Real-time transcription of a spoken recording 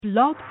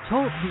Blog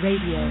Talk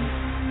Radio.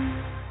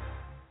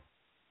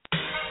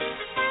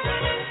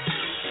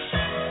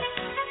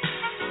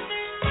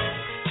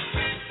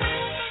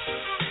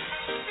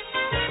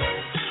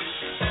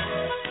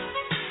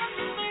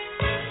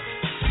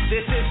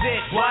 This is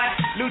it, what?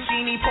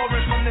 Lucini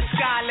pouring from the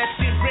sky, let's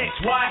get rich,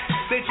 what?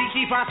 The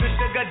Gigi vibes with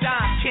sugar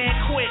dimes, can't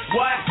quit,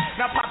 what?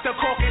 Now pop the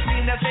cork and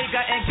Nina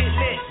Vega and get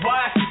lit,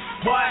 what?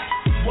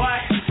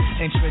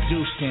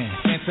 Introducing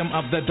Phantom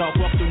of the Dark,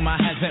 walk through my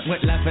heaven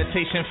with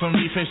levitation from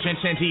reefers,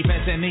 drenching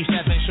defense and E7,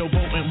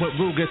 showboating with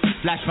Rugas,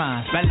 flash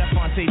vines,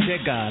 Belafonte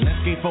Digger. Let's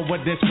get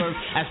forward this verse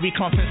as we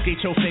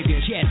confiscate your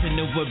figures.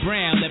 Casanova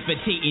Brown,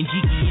 levitating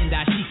Jiki and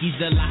Dashiki's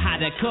the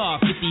Lahada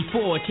car,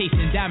 54,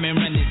 chasing diamond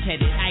runners,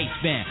 headed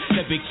icebound.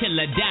 The big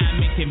killer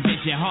diamond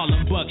convention,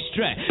 Harlem Buck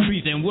strut,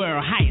 breathing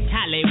world heights,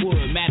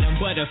 Hollywood, Madam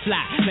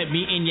Butterfly. Let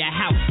me in your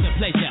house, the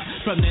pleasure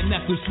from the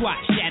knuckle swat,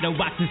 shadow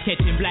boxes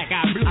catching black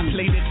eye blue. I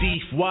play the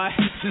thief, what?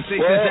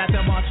 Sensations at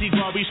the Marchi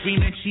Glory,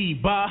 screaming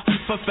Chiba.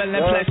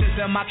 Fulfilling pleasures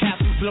in my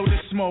capsule, blow the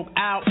smoke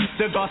out.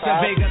 The Garcia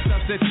Vega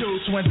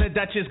substitutes when the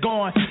Dutch is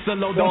gone. The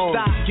low don't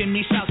stop, give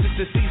me shouts, it's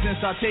the season.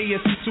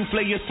 Sauteas,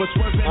 souffleurs for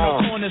swerving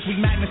no corners.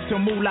 We magnets to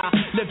moolah,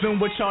 living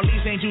with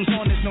Charlie's angels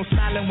on us. No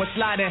smiling when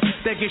sliding,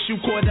 that gets you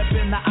caught up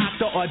in the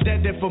octa or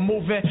dead if we're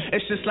moving.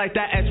 It's just like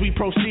that as we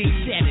proceed.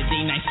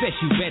 Saturday night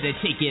special, better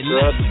take it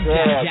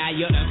light.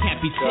 You're the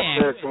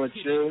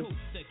Capitan.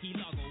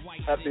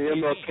 Happy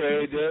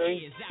MLK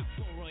Day.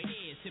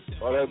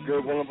 All that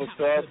good, wonderful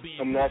stuff.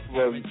 Coming off of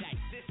a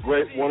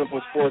great, wonderful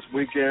sports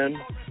weekend.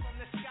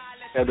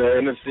 Had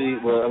the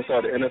the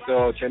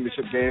NFL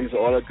Championship games,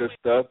 all that good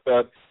stuff.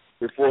 But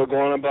before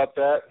going on about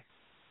that,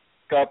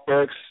 Scott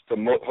Burks, the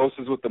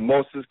hostess with the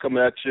mostest,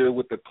 coming at you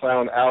with the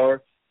Clown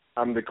Hour.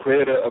 I'm the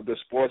creator of the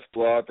sports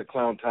blog, The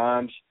Clown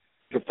Times.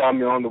 You can find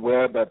me on the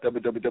web at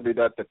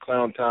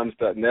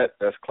www.theclowntimes.net.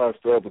 That's clown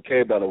spelled with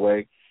K, by the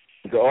way.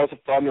 You can also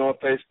find me on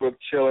Facebook,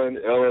 chilling,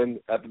 Ellen,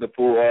 after the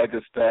pool, all that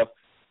good stuff.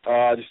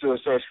 Just do a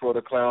search for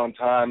The Clown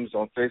Times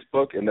on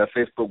Facebook. In that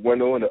Facebook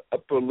window in the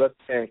upper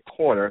left-hand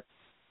corner,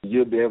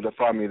 you'll be able to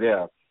find me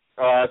there.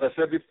 As I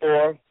said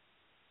before,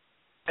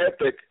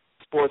 epic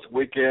sports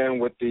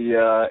weekend with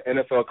the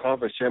NFL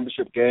Conference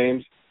Championship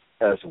games,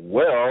 as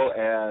well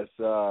as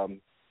the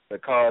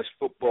College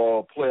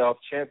Football Playoff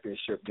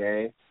Championship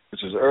game,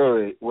 which was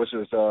early,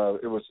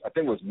 I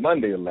think it was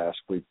Monday last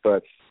week.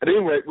 But at any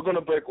rate, we're going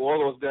to break all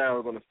those down.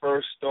 We're going to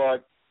first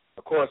start,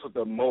 of course, with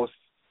the most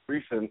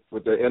recent,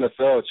 with the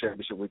NFL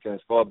Championship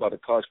weekends, followed by the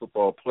College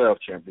Football Playoff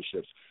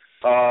Championships.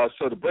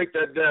 So to break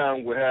that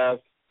down, we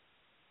have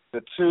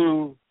the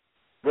two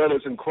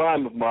brothers in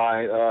crime of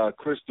mine,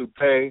 Chris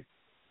Loupe,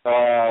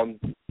 y'all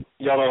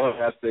know him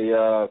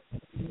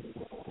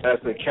as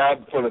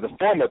the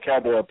former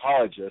Cowboy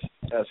apologist,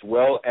 as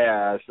well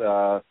as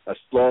a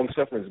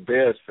long-suffering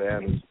Bears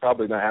fan who's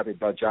probably not happy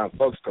about John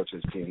Folks coaching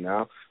his team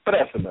now, but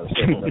that's another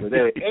story for another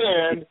day.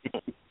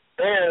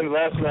 And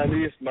last but not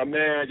least, my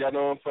man, y'all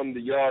know him from the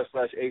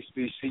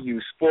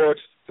Yard/HBCU Sports,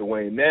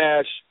 Duane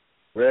Nash,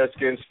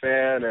 Redskins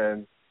fan,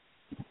 and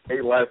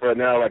hate life right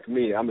now like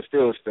me. I'm a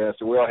Steelers fan,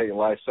 so we're all hating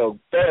life. So,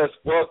 Bears,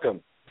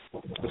 welcome.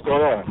 What's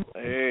going on?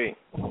 Hey,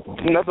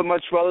 nothing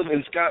much, fellas.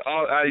 And Scott,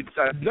 I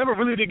never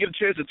really did get a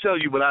chance to tell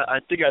you, but I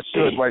think I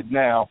should right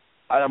now.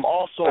 I am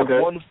also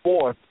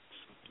one-fourth.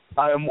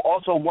 I am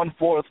also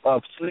one-fourth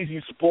of Sleazy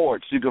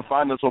Sports. You can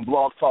find us on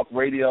Blog Talk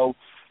Radio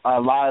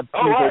live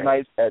Tuesday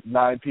nights at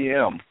 9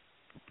 p.m.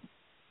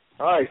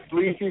 All right,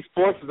 Sleazy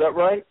Sports, is that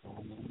right?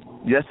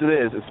 Yes, it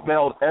is. It's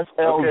spelled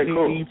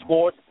SLZE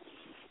Sports.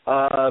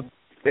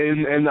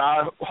 And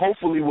I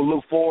hopefully will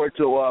look forward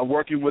to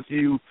working with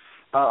you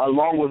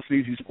along with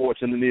Sleazy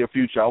Sports in the near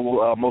future. I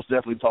will most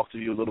definitely talk to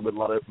you a little bit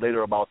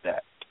later about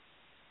that.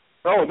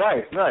 Oh,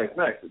 nice. Do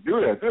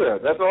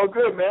that. That's all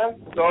good, man.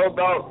 It's all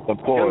about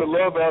getting the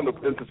love out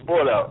and the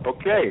sport out.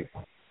 Okay.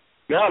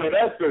 Now that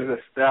that's been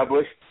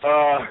established,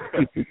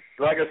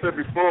 like I said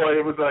before,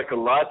 it was like a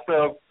lot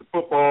of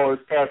football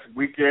this past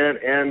weekend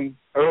and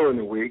earlier in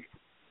the week.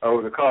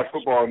 With the College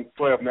Football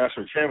Playoff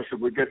National Championship.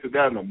 We'll get to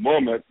that in a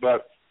moment,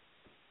 but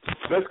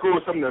let's go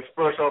with something that's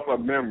fresh off our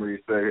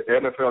memories, the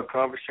NFL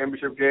Conference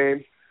Championship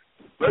games.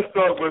 Let's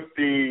start with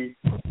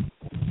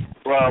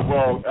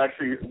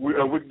actually,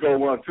 we can go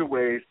one of two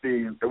ways.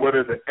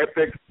 Whether the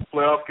epic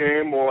playoff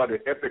game or the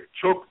epic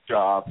choke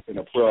job in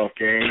a playoff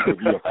game, if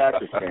you're a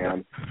Packers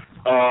fan,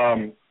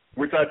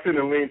 which I tend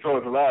to lean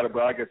towards the latter, but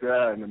I'll get to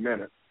that in a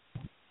minute.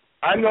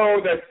 I know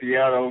that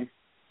Seattle,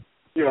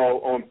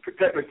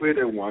 technically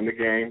they won the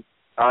game.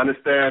 I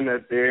understand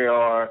that they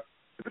are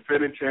the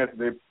defending champs.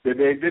 They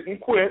didn't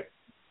quit.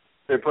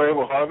 They played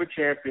with heart of a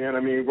champion. I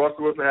mean,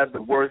 Russell Wilson had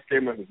the worst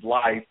game of his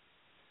life,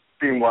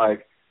 seemed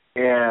like,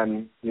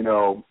 and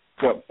four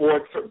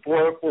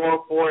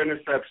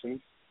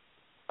interceptions.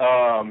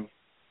 And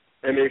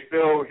he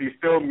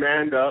still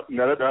manned up,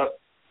 nutted up,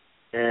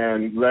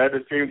 and led the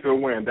team to a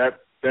win.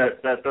 That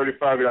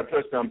 35-yard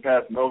touchdown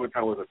pass in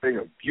overtime was a thing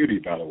of beauty,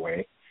 by the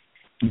way.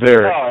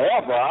 Very.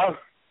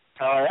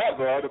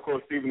 However, of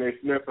course, Stephen A.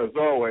 Smith, as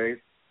always,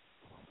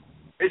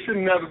 it should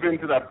have never been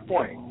to that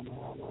point.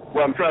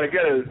 what I'm trying to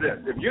get at is this.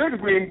 If you're in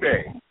Green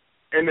Bay,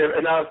 and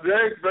I was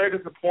very, very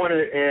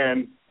disappointed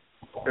in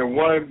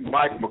one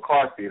Mike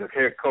McCarthy, the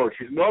head coach.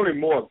 He's normally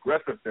more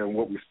aggressive than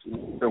what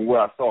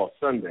I saw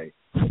Sunday,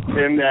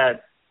 in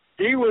that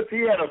he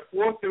had a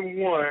 4th and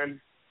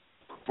 1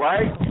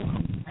 right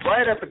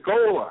at the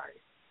goal line.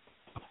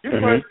 You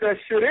punch that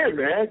shit in,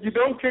 man. You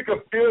don't kick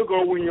a field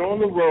goal when you're on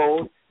the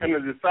road and the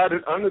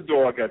decided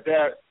underdog at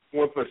that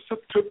with the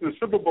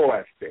Super Bowl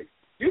at stake.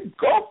 You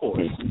go for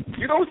it.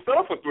 You don't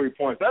settle for 3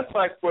 points. That's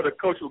like what a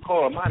coach would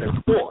call a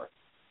 -4.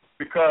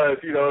 Because,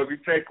 if you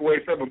take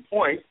away 7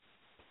 points,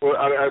 well,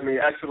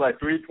 actually like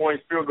 3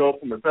 points field goal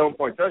from a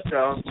 7-point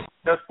touchdown,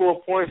 that's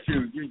 4 points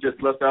you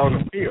just left out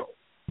on the field.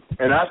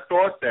 And I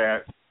thought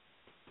that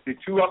the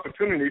two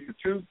opportunities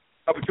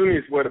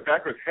where the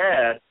Packers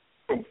had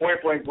from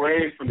point-blank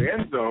range from the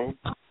end zone,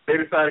 they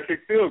decided to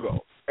kick field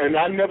goals. And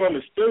I never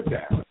understood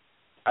that.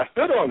 I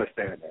still don't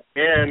understand that.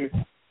 And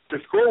the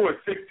score was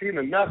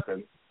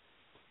 16-0.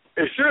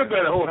 It should have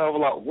been a whole hell of a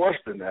lot worse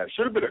than that. It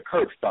should have been a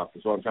curb stop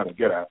is what I'm trying to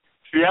get at.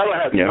 Seattle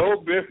had no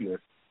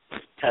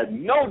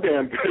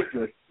damn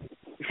business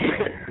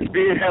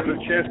having a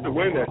chance to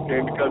win that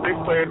game because they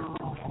played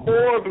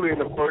horribly in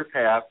the first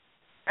half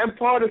and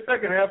part of the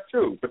second half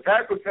too. The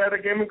Packers had a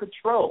game in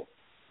control,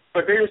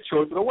 but they just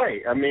chose it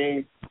away.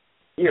 Again,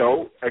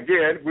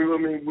 we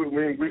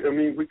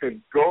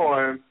could go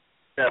on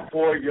that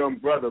poor young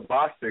brother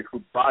Bostic who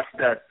botched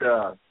that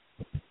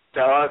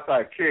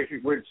onside kick,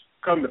 which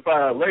come to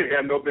find out later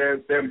had no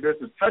damn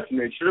business touching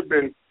it. Should have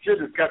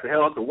just got the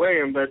hell out the way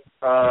and let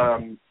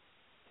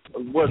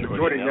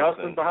Jordan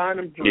Nelson behind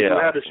him who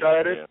had a shot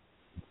at it.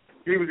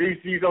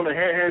 He's on the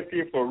hand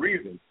team for a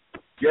reason.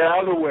 Get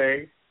out of the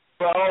way.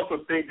 But I also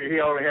think that he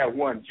only had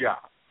one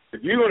job.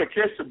 If you're going to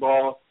catch the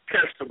ball,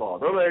 catch the ball.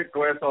 Don't let it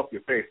glance off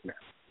your face now.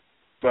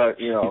 But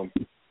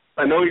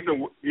I know he's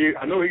in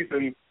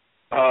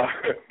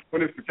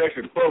witness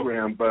protection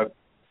program, but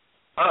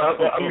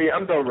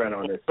I'm done ranting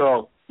on this.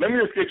 So let me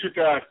just get you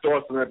guys'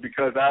 thoughts on it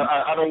because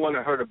I don't want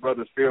to hurt a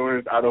brother's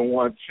feelings. I don't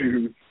want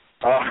to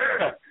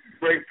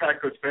break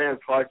Packers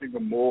fans' hearts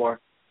even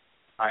more.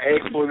 I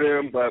ache for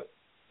them, but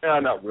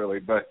not really.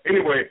 But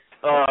anyway,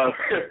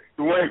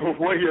 Duane,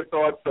 what are your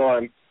thoughts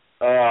on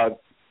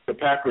the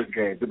Packers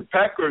game? Did the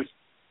Packers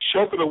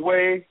choke it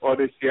away, or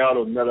did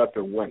Seattle nut up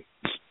and win?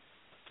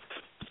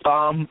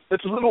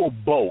 It's a little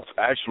of both,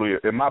 actually,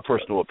 in my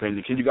personal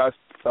opinion. Can you guys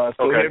still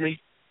hear me?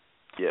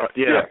 Yeah.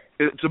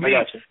 To me,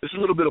 it's a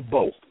little bit of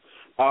both.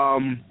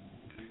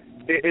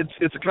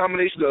 It's a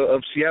combination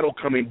of Seattle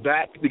coming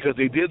back because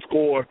they did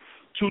score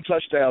 2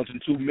 touchdowns in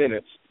 2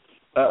 minutes,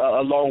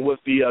 along with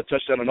the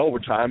touchdown in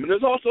overtime. And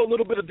there's also a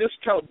little bit of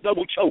discount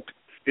double choke,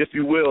 if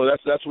you will.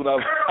 That's what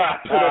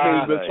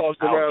I've been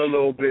tossed around a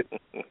little bit.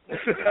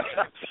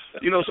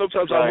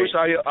 Sometimes I wish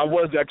I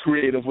was that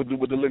creative with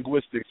the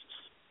linguistics.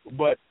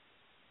 But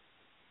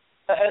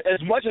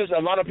as much as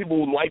a lot of people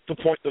would like to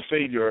point the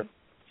finger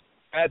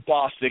at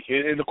Bostic,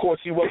 and of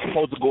course he was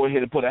supposed to go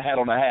ahead and put a hat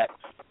on that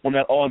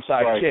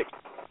onside kick.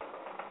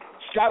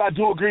 Scott, I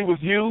do agree with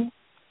you.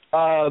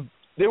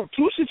 There were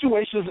 2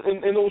 situations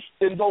in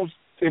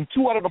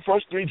 2 out of the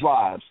first 3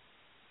 drives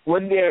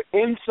when they're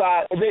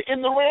inside, they're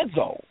in the red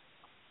zone,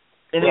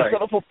 and they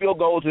set up for field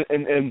goals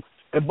in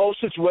both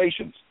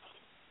situations.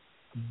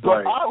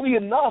 But oddly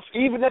enough,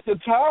 even at the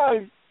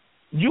time,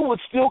 you would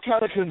still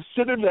kind of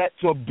consider that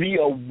to be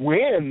a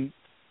win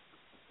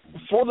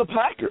for the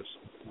Packers.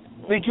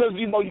 Because,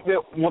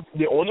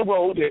 they're on the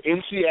road, they're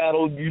in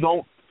Seattle, you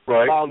don't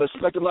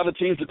expect a lot of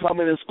teams to come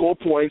in and score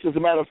points. As a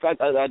matter of fact,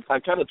 I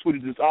kind of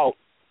tweeted this out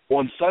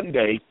on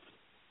Sunday,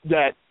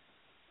 that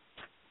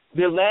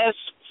their last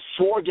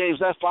 5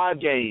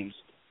 games,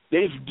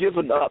 the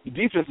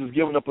defense has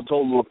given up a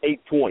total of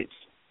 8 points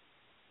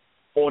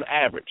on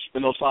average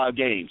in those 5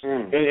 games.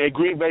 And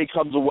Green Bay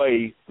comes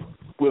away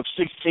with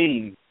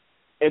 16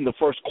 in the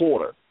first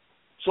quarter.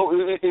 So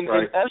in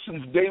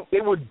essence,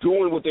 they were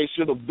doing what they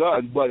should have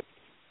done. But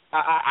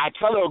I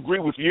kind of agree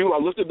with you. I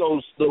looked at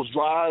those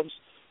drives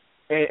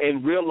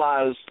and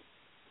realized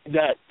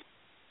that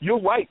you're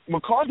right.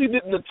 McCarthy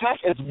didn't attack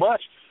as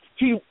much.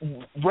 He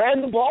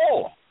ran the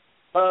ball.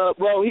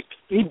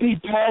 He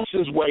passed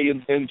his way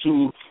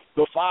into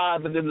the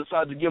 5 and then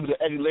decided to give it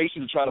to Eddie Lacy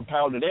to try to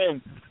pound it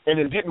in, and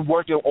it didn't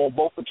work on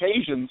both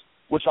occasions,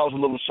 which I was a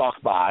little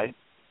shocked by.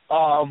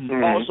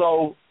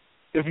 Also,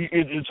 if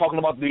you're talking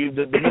about the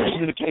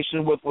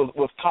miscommunication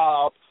with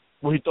Cobb,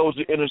 where he throws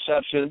the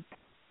interception,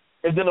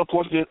 and then, of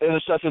course, the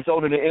interception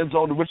thrown in the end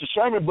zone to Richard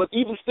Sherman, but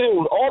even still,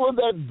 with all of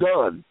that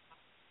done,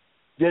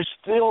 they're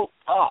still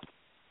up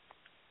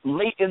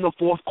late in the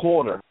fourth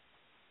quarter,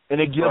 and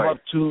they give up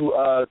 2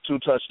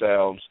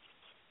 touchdowns,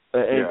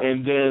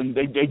 and then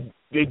they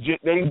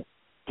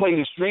played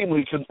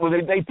extremely.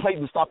 They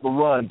played to stop the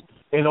run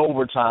in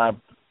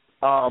overtime,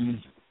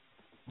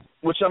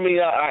 which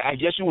I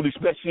guess you would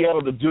expect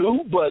Seattle to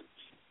do, but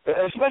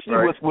especially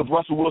with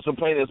Russell Wilson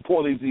playing as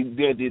poorly as he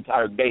did the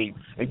entire game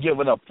and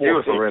giving up 4 He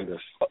was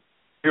horrendous.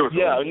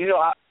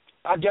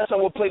 I guess I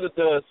would play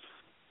the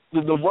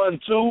run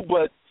too,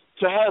 but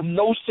to have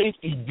no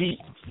safety deep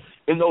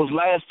in those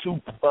last two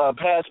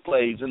pass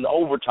plays in the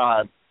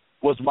overtime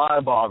was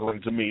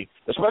mind-boggling to me,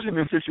 especially in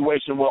a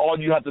situation where all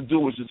you have to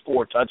do is just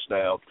score a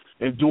touchdown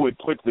and do it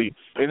quickly.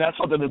 And that's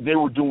something that they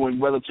were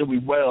doing relatively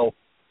well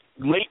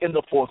late in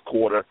the fourth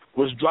quarter,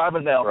 was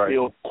driving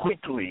downfield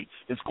quickly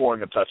and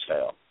scoring a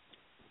touchdown.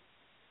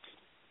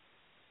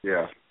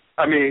 Yeah.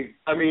 And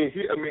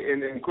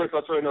Chris,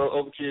 I'll turn it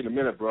over to you in a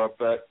minute, bro.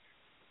 But,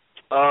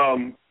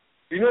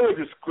 you know what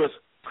just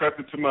crept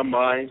into my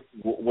mind,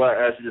 what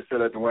as you just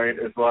said that, Duane,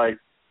 is like,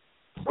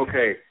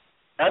 okay,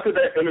 after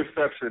that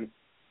interception,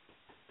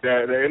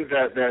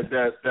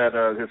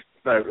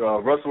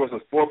 Russell was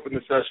his fourth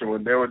interception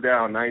when they were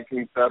down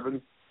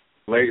 19-7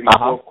 late in the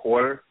fourth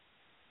quarter.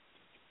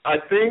 I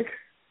think,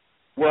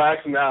 well,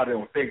 actually now I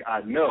don't think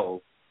I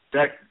know,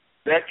 that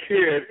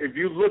kid, if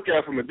you look at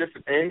it from a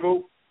different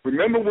angle,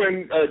 remember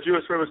when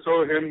Julius Rivers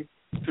told him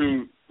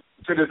to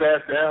sit his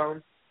ass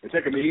down and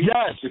take a knee?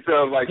 Yes. Instead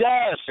of like,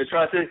 yes. And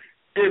try to,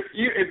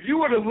 if you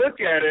were to look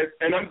at it,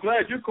 and I'm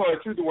glad you called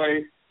it too,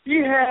 Duane,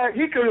 he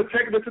could have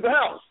taken it to the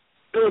house.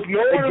 There was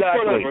no one in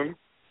front of him.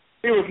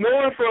 There was no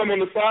one in front of him on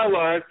the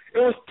sidelines.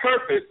 It was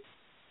perfect.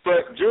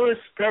 But Julius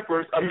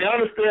Peppers, I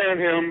understand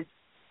him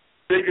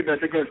thinking that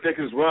they're going to take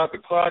his run out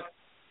the clock.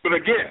 But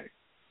again,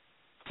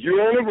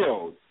 you're on the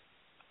road.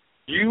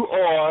 You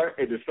are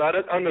a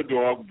decided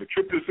underdog with the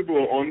trip to the Super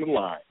Bowl on the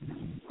line.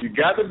 You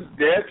got the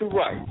dead to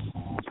rights.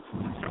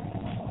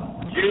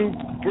 You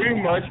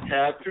pretty much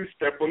have to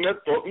step on their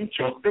throat and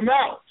choke them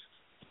out.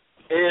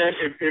 And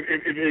if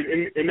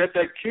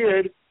that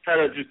kid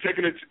had just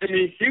taken it,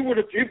 it would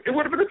have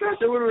been a touchdown.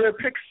 It would have been a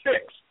pick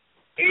six.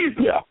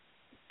 Easily. Yeah.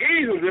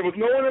 Easily. There was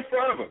no one in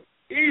front of him.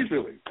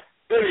 Easily.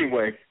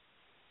 Anyway,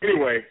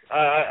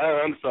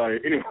 I'm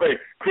sorry. Anyway,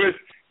 Chris,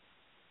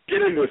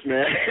 get into this,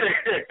 man.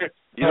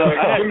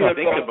 I had to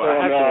think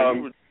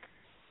about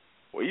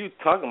were you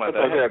talking about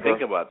that? I had to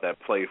think about that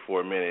play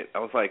for a minute. I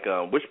was like,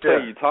 which play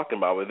are you talking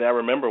about? I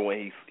remember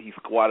when he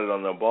squatted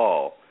on the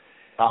ball.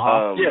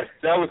 Yes,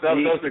 that was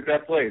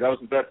that play. That was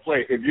that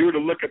play. If you were to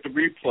look at the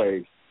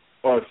replays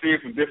or see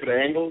it from different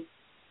angles,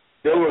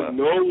 there was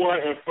no one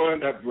in front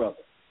of that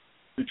brother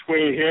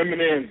between him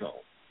and the end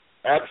zone.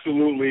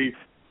 Absolutely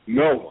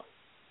no one.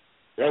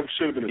 That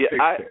should have been a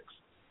pick-six.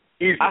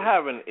 I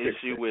have an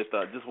issue with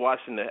just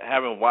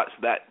having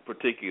watched that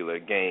particular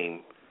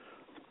game,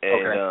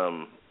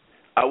 and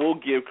I will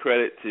give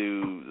credit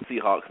to the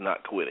Seahawks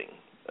not quitting.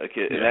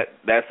 Okay, and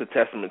that's a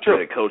testament to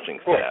their coaching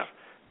staff.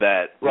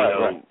 That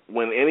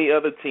when any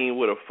other team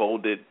would have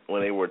folded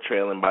when they were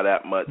trailing by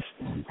that much,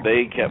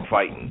 they kept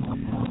fighting.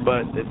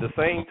 But at the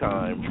same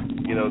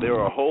time, there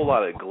were a whole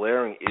lot of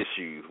glaring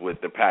issues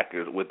with the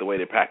Packers, with the way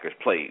the Packers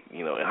played.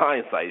 In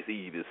hindsight, it's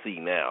easy to see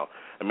now.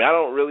 I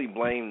don't really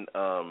blame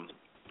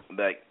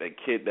that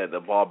kid that the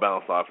ball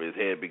bounced off his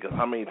head, because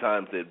how many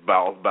times did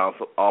balls bounce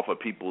off of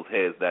people's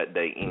heads that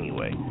day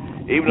anyway?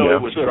 Even though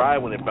it was dry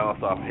when it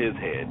bounced off his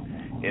head,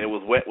 and it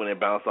was wet when it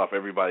bounced off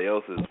everybody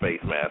else's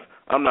face mask,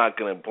 I'm not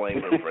going to blame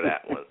him for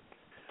that one.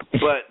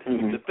 But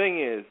the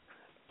thing is,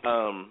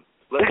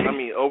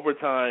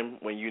 overtime,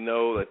 when you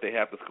know that they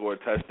have to score a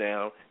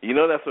touchdown,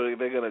 that's what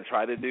they're going to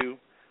try to do.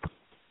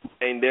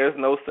 And there's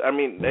no,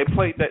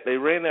 they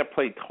ran that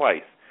play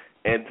twice.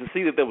 And to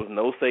see that there was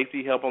no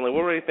safety help, I'm like,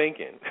 what were they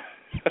thinking?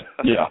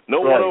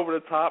 No one over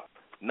the top,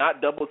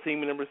 not double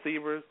teaming the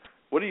receivers.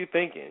 What are you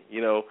thinking?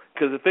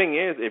 Because the thing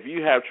is, if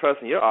you have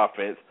trust in your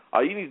offense,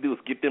 all you need to do is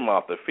get them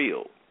off the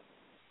field.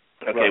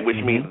 Okay, which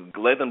means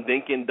let them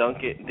dink and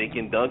dunk it.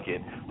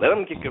 Let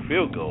them kick a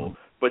field goal.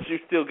 But you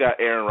still got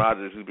Aaron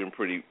Rodgers, who's been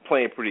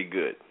playing pretty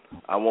good.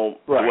 I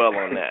won't dwell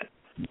on that.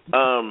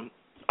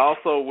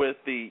 Also with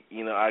the,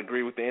 I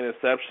agree with the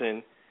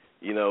interception.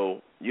 You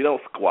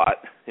don't squat.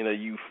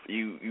 You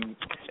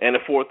and the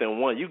 4th and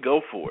 1, you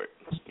go for it.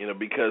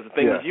 Because the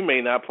thing is, you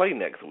may not play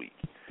next week.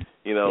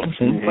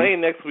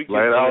 Playing next week.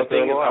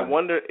 I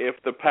wonder if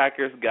the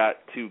Packers got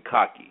too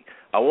cocky.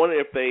 I wonder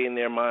if they, in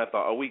their mind,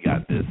 thought, "Oh, we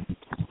got this."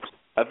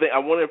 I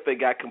wonder if they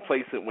got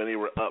complacent when they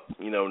were up,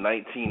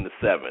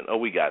 19-7. Oh,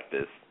 we got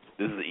this.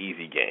 This is an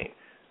easy game.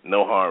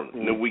 No harm.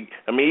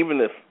 Even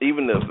if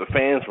the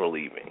fans were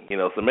leaving,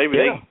 so maybe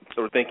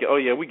they were thinking, "Oh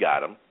yeah, we got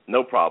them.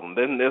 No problem."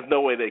 Then there's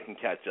no way they can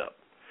catch up.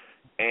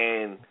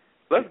 And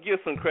let's give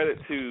some credit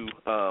to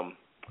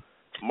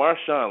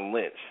Marshawn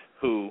Lynch,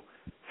 who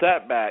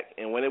sat back,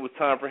 and when it was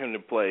time for him to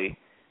play,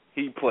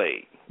 he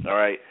played. All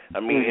right.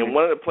 And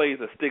one of the plays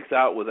that sticks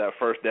out was that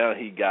first down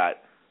he got.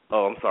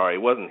 Oh, I'm sorry,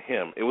 it wasn't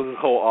him. It was his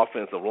whole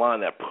offensive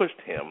line that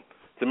pushed him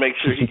to make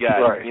sure he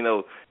got 8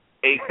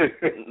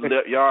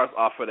 yards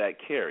off of that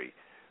carry.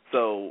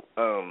 So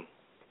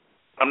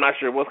I'm not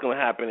sure what's going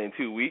to happen in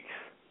 2 weeks.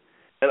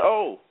 And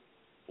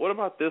what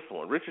about this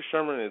one? Richard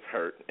Sherman is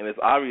hurt, and it's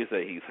obvious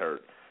that he's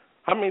hurt.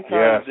 How many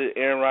times did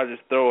Aaron Rodgers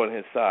throw on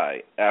his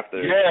side after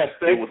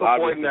it was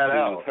obvious that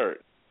he was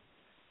hurt?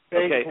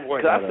 Okay,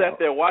 because I sat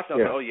there watching. I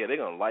was like, they're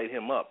going to light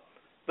him up.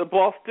 The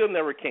ball still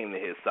never came to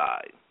his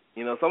side.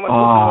 So I'm like,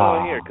 what's going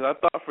on here? Because I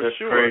thought for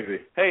sure, crazy.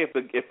 Hey,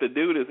 if the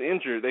dude is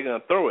injured, they're going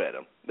to throw at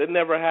him. That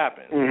never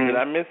happened. Did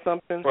I miss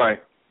something? Right.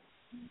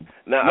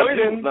 Now,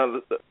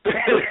 the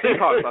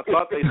Seahawks, I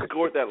thought they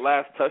scored that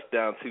last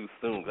touchdown too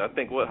soon. I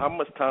think how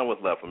much time was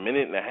left? A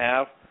minute and a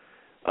half.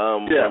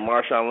 When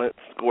Marshawn Lynch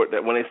scored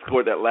that, when they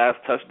scored that last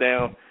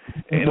touchdown,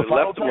 and it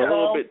left them a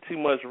little bit too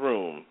much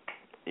room,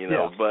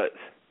 But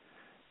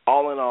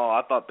all in all,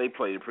 I thought they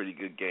played a pretty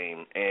good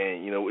game,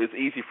 and it's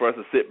easy for us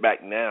to sit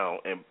back now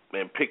and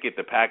pick at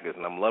the Packers,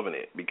 and I'm loving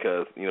it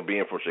because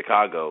being from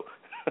Chicago.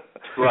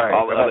 Right.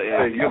 All the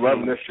other you're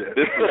loving this shit.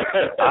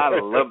 I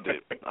loved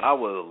it. I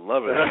was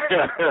loving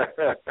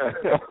it.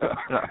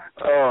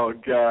 Oh,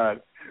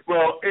 God.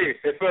 Well, hey,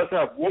 first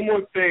off, one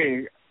more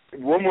thing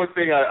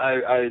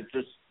I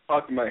just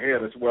popped in my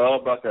head as well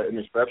about that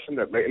interception,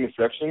 that late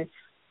interception,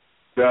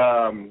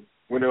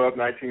 when they were up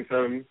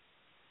 19-7.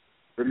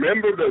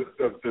 Remember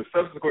the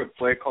subsequent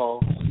play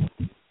call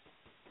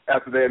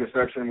after the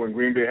interception when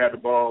Green Bay had the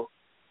ball?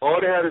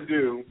 All they had to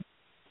do was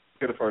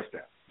get a first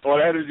down. All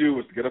they had to do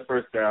was to get a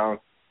first down,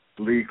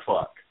 lead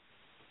clock.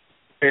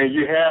 And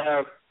you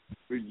have,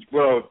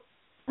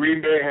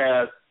 Green Bay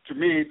has, to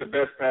me, the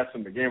best pass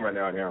in the game right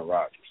now in Aaron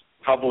Rodgers.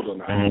 Coupled or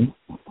not.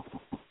 Mm-hmm.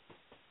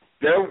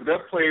 Their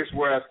plays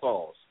were as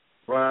follows.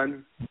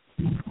 Run,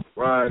 and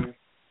run.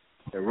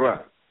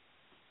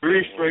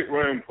 3 straight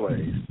running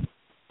plays.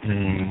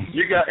 Mm-hmm.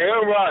 You got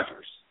Aaron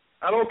Rodgers.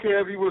 I don't care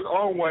if he was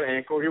on one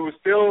ankle. He was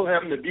still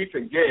having a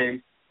decent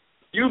game.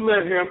 You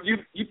let him,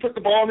 you put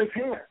the ball in his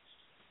hands.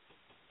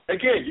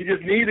 Again, you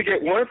just need to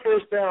get one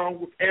first down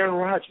with Aaron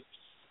Rodgers.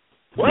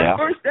 One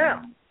first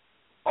down.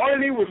 All you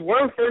need was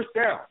one first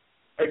down.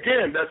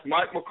 Again, that's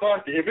Mike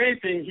McCarthy. If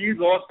anything, he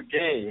lost the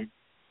game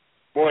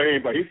more than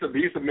anybody.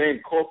 He's the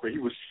main culprit. He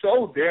was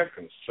so damn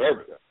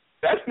conservative.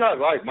 That's not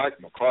like Mike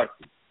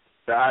McCarthy.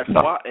 And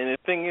the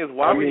thing is,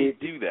 why would he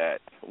do that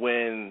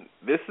when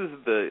this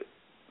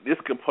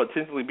could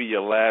potentially be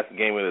your last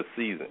game of the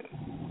season?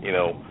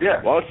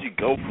 Why don't you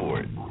go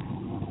for it?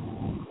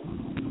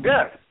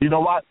 Yeah. You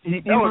know what?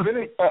 He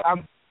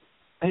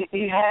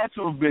had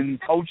to have been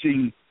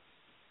coaching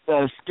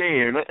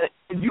scared.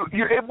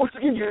 You're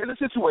in a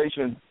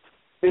situation,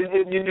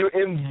 you're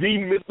in the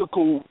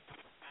mythical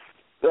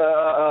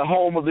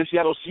home of the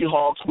Seattle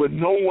Seahawks where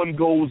no one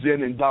goes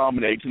in and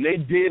dominates. And they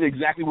did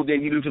exactly what they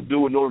needed to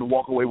do in order to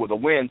walk away with a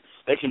win.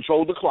 They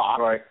controlled the clock.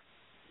 Right.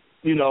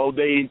 They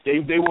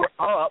were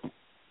up.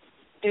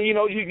 And,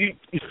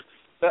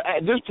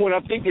 at this point,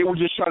 I think they were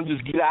just trying to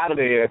just get out of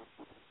there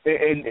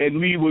and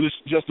leave with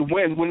just a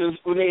win. When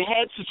they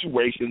had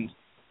situations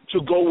to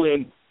go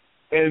in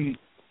and,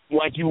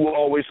 like you will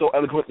always so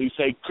eloquently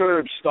say,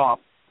 curb stop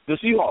the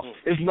Seahawks.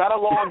 It's not a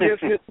law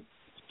against it.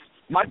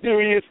 My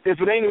theory is, if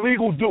it ain't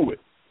illegal, do it.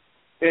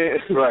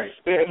 Right.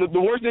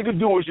 The worst they could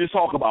do is just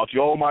talk about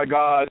you. Oh, my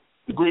God,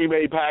 the Green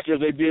Bay Packers,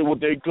 they did what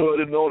they could,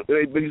 and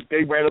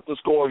they ran up the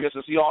score against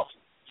the Seahawks.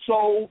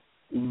 So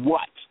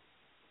what?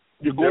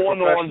 You're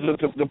going on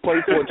to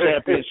play for a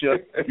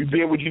championship. You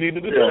did what you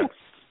needed to do.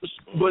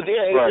 But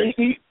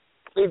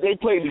they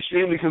played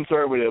extremely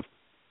conservative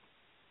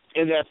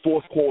in that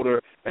fourth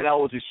quarter, and I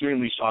was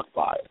extremely shocked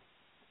by it.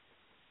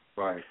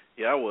 Right.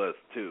 Yeah, I was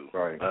too.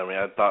 Right. I mean,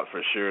 I thought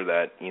for sure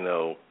that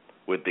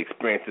with the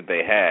experience that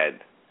they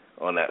had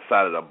on that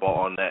side of the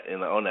ball, on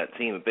that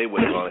team, that they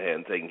would have gone ahead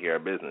and taken care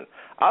of business.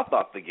 I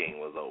thought the game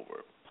was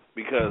over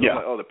because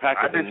the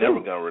Packers are never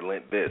going to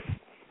relent this.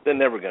 They're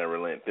never going to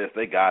relent this.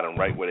 They got them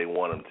right where they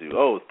want them to.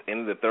 Oh, it's the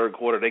end of the third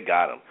quarter, they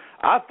got them.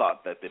 I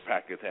thought that the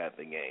Packers had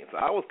the game, so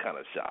I was kind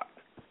of shocked.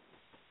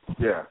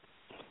 Yeah.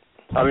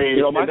 I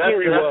mean, my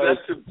theory was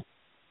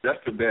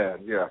that's too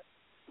bad. Yeah.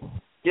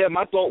 Yeah,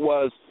 my thought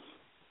was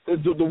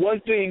the one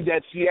thing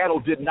that Seattle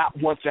did not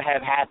want to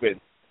have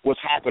happen was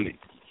happening.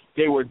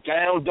 They were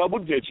down double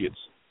digits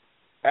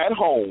at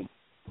home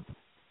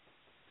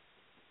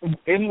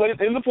in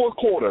the fourth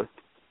quarter,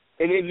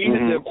 and they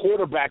needed their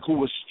quarterback who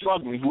was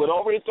struggling, who had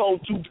already thrown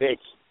 2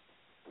 picks,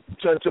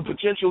 to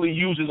potentially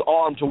use his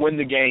arm to win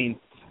the game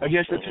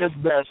against the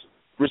 10th best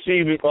the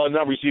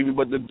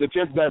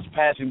 10th best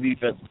passing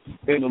defense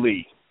in the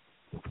league.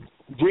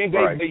 Green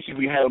Bay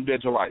basically had them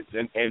dead to rights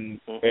and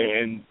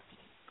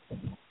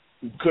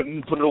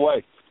couldn't put it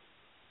away.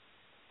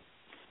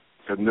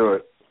 Couldn't do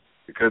it.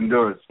 You couldn't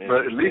do it.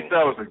 But at least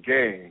that was a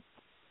game,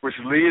 which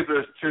leads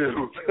us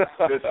to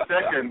the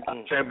second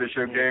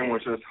championship game,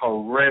 which was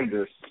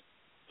horrendous.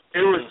 It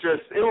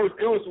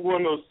was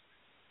one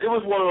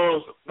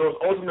of those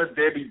ultimate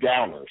Debbie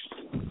Downers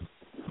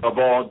of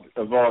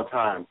all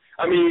time.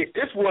 I mean,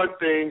 it's one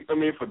thing,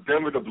 for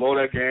Denver to blow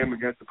that game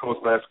against the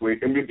Colts last week.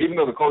 I mean, even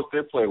though the Colts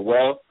did play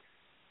well,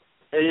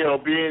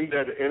 and, being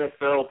that the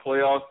NFL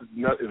playoffs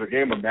is a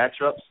game of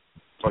matchups,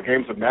 or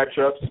games of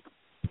matchups,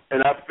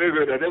 and I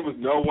figured that there was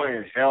no way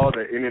in hell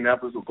that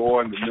Indianapolis would go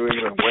on to New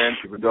England and win,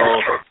 even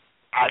though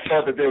I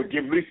thought that they would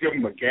at least give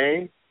them a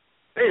game.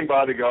 They didn't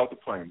bother to get off the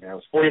plane, man.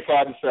 It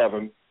was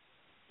 45-7.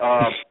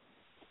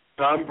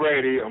 Tom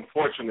Brady,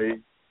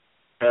 unfortunately,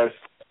 has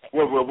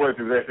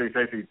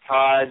they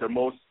tied the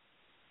most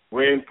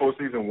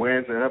postseason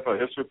wins in NFL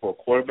history for a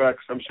quarterback,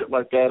 some shit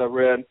like that I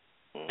read.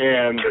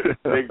 And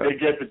they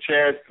get the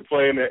chance to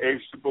play in the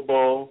 8th Super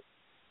Bowl.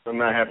 I'm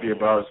not happy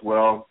about it as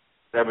well.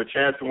 They have a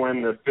chance to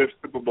win the 5th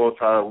Super Bowl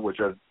title, which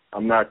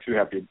I'm not too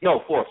happy.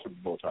 No, 4th Super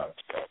Bowl title,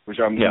 which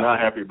I'm not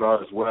happy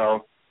about as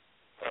well.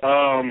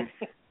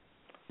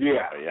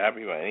 Yeah. Are you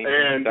happy about anything?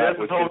 And that's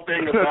the whole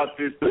thing about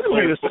this. This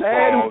will be a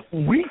sad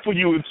week for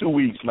you in 2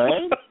 weeks,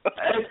 man.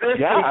 It's been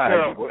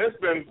terrible. It's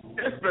been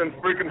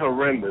freaking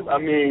horrendous. I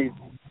mean,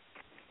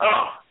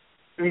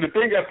 and the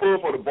thing I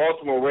pulled for the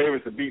Baltimore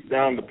Ravens to beat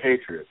down the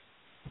Patriots,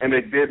 and they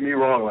did me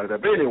wrong like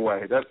that. But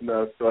anyway, that's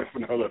another story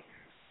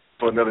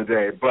for another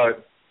day.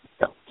 But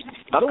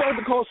I don't want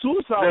to call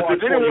suicide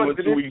watch for you in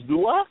 2 weeks,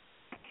 do I?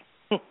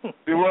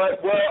 Well,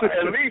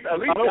 at least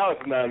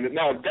Dallas not.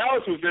 Now, if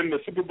Dallas was in the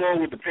Super Bowl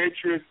with the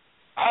Patriots,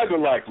 I'd be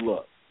like,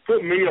 look, put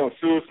me on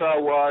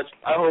suicide watch.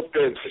 I hope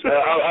that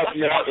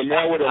the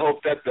man would have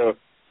hoped that the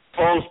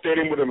whole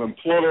stadium would have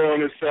imploded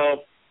on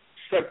itself,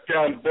 shut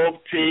down both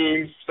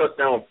teams, shut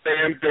down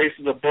fan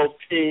bases of both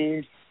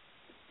teams,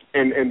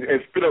 and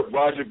spit up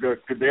Roger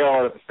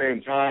Goodell at the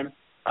same time.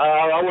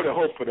 I would have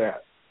hoped for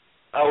that.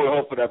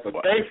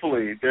 But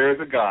thankfully, there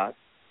is a God.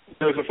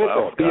 There's a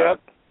football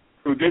God.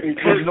 Who didn't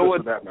curse for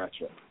that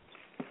matchup.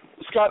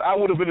 Scott, I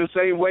would have been the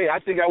same way. I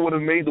think I would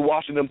have made the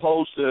Washington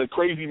Post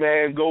crazy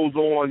man goes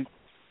on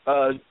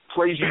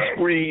crazy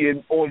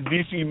spree on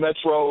DC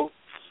Metro,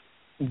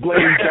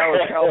 blaming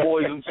Dallas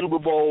Cowboys in Super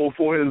Bowl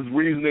for his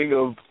reasoning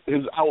of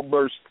his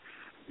outburst.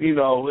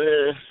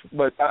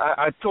 But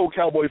I told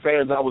Cowboy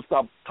fans I would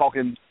stop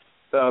talking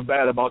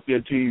bad about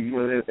their team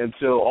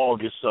until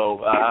August,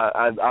 so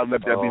I'll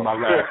let that be my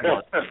last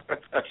one.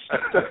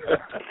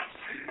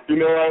 You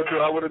know what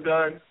I would have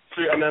done?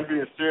 See, I'm not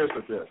being serious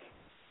with this.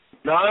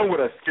 Not only would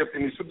I skip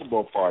any Super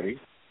Bowl party,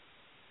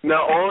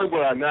 not only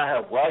would I not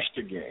have watched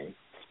the game,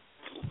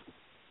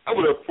 I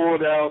would have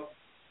pulled out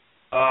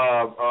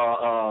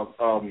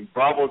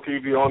Bravo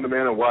TV On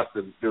Demand and watched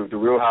the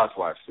Real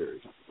Housewives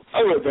series.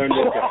 I would have done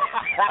that.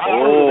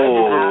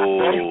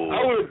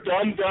 I would have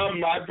dumbed down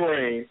my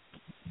brain.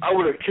 I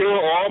would have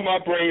killed all my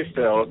brain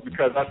cells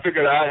because I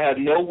figured I had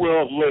no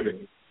will of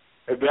living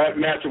if that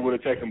matchup would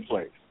have taken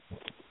place.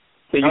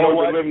 I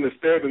would have lived in the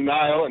state of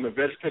denial and the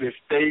vegetative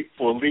state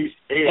for at least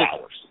 8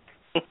 hours.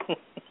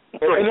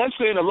 And that's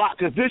saying a lot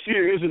because this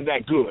year isn't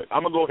that good.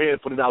 I'm going to go ahead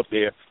and put it out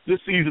there. This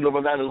season of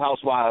Atlanta's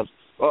Housewives,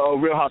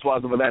 Real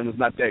Housewives of Atlanta is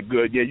not that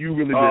good. Yeah, you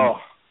really been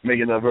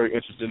making a very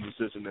interesting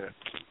decision there.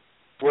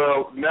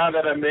 Well, now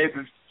that I made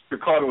the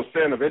cardinal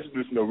sin of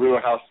introducing the Real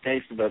House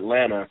Gangsters of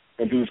Atlanta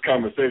into this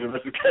conversation,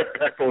 let's just get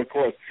back on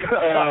course.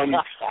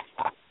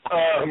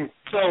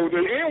 So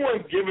did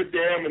anyone give a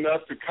damn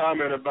enough to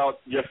comment about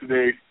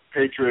yesterday's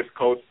Patriots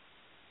coach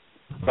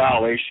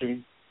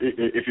violation,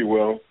 if you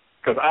will?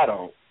 Because I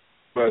don't.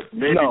 But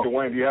maybe,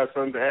 Duane, do you have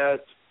something to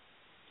add?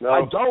 No?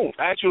 I don't,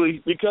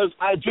 actually, because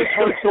I just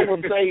heard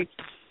someone say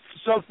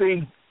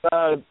something,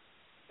 the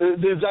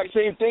exact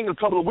same thing a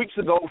couple of weeks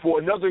ago for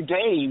another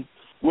game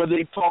where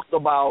they talked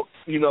about,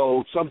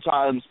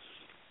 sometimes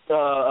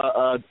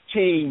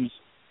teams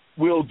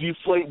will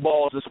deflate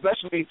balls,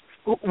 especially,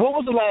 what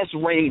was the last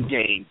rain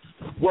game?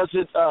 Was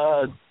it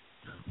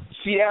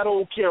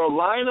Seattle,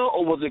 Carolina,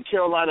 or was it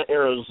Carolina,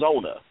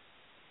 Arizona?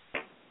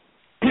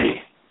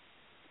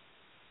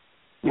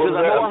 Because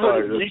I know I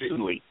heard it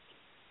recently.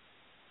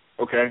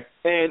 Okay.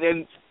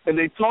 And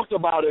they talked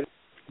about it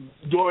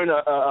during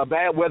a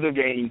bad weather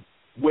game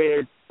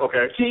where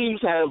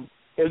teams have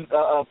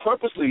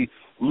purposely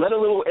let a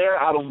little air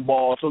out of the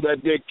ball so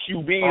that their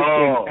QBs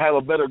can have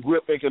a better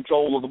grip and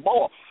control of the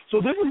ball.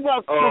 So this is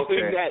not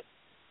something that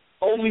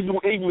only New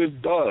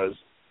England does.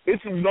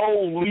 It's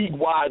no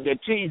league-wide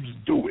that teams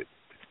do it.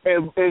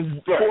 And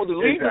for the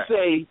league to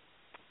say,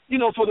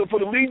 for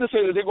the league to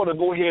say that they're going to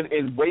go ahead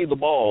and weigh the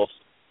balls,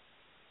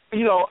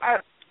 I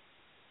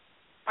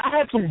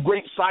had some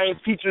great science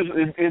teachers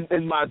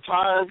in my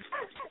time,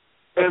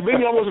 and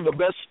maybe I wasn't the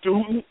best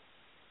student,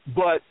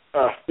 but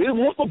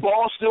won't the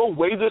ball still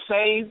weigh the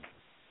same,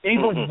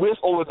 even with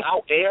or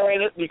without air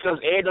in it, because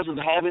air doesn't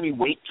have any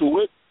weight to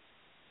it?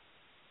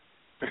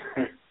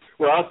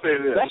 Well, I'll say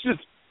this. That's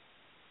just,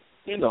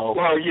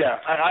 Well, yeah,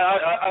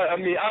 I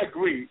mean, I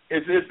agree.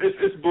 It's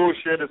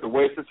bullshit. It's a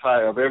waste of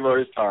time, of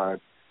everybody's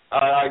time.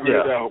 I agree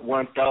with that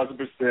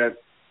 1,000%.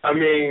 I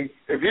mean,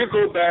 if you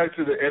go back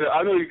to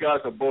I know you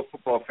guys are both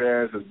football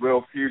fans and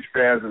real huge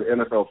fans of the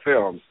NFL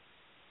films.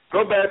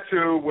 Go back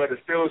to where the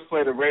Steelers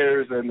played the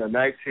Raiders in the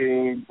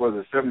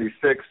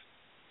 76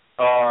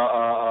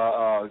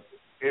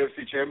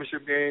 AFC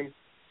Championship game,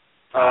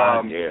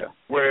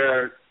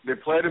 where they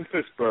played in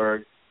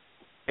Pittsburgh,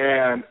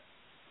 and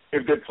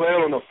if they played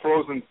on a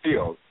frozen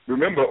field,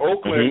 remember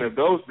Oakland in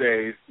those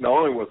days not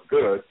only was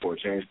good for a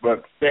change,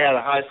 but they had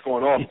a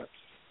high-scoring offense.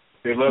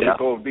 They loved the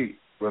Gold Beat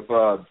with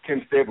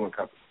Ken Stable and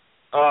company.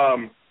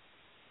 Al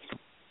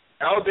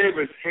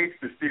Davis hates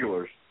the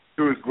Steelers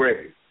to his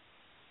grave.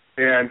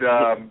 And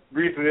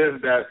reason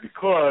is that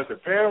because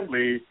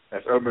apparently,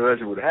 as urban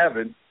legend would have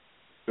it,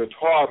 the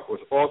tarp was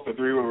off the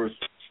Three Rivers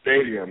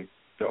Stadium,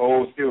 the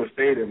old Steelers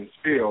Stadium's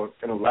field,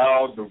 and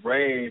allowed the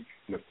rain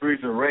and the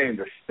freezing rain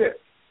to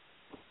sit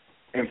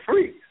and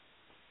freeze.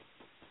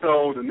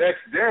 So the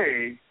next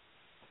day,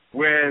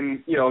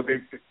 when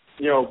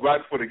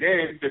right before the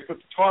game, they put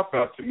the tarp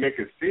out to make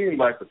it seem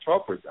like the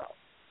tarp was out.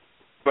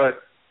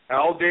 But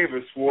Al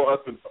Davis swore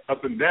up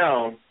and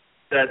down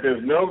that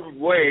there's no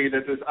way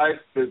that this ice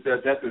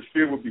that this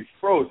field would be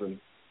frozen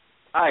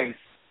ice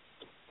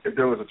if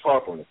there was a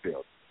tarp on the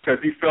field, because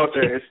he felt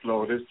that it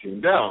slowed his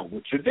team down,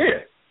 which it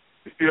did.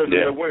 The Steelers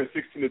ended up winning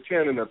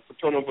 16-10 in a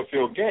turnover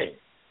field game.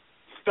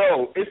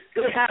 So it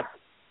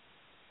happens.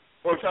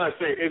 What I'm trying to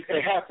say is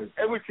it happens.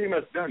 Every team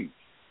has done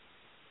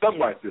something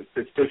like this.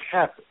 It's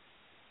happened.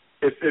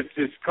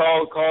 It's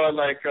called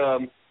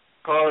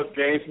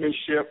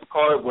gamesmanship,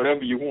 call it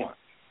whatever you want.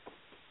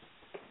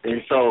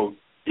 And so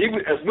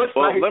even as much.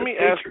 Well, let me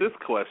ask this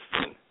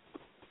question.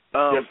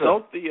 Yes,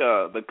 don't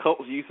the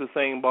Colts use the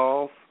same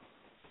balls?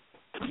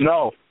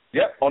 No.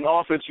 Yep. On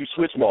offense, you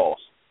switch balls.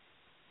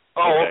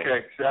 Oh,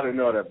 okay. See, I didn't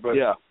know that, but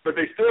but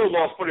they still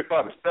lost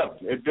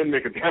 45-7. It didn't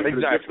make a damn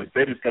difference.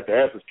 They just got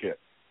their asses kicked.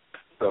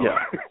 So.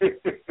 Yeah.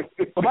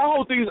 But my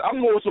whole thing is, I'm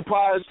more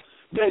surprised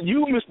that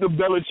you, Mr.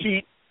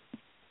 Belichick,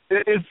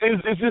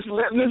 is just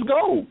letting this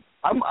go.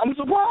 I'm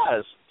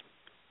surprised.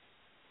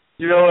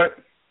 You know what?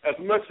 As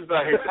much as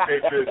I hate the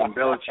Patriots and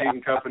Belichick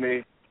and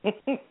company,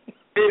 it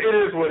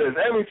is what it is.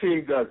 Every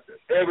team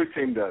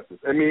does this.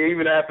 I mean,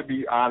 even I have to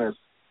be honest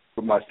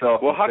with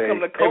myself. Well, how come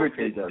the Colts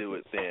didn't do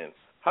it then?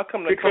 How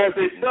come the Because Colts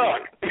they didn't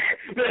suck.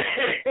 do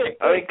it?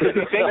 I mean, because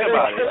you think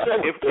about it.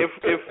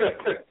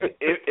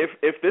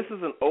 If this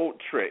is an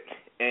old trick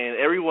and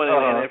everyone in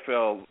the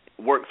NFL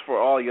works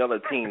for all the other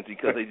teams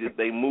because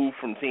they move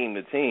from team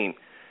to team,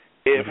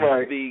 if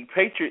the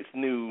Patriots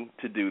knew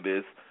to do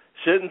this,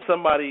 shouldn't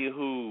somebody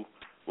who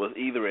was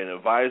either an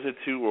advisor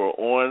to or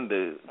on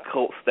the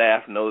Colts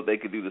staff know that they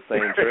could do the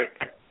same trick?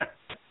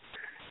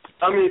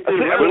 I mean,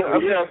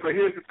 but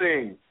here's the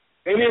thing.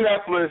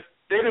 Indianapolis,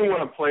 they didn't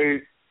want to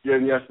play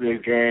in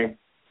yesterday's game.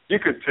 You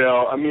could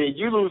tell. I mean,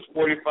 you lose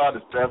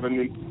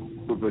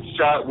 45-7 with a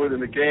shot within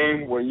the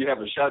game where you have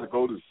a shot to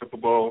go to the Super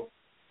Bowl.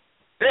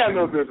 They have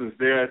no business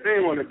there. They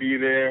didn't want to be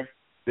there.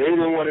 They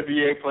didn't want to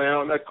be playing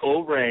out in that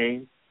cold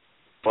rain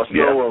or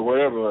snow or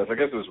whatever it was. I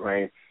guess it was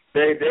rain.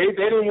 They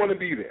didn't want to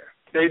be there.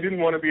 They didn't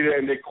want to be there,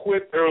 and they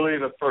quit early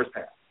in the first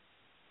half.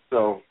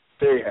 So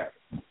there you have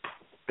it.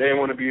 They didn't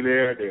want to be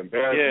there. They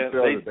embarrassed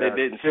themselves. They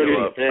didn't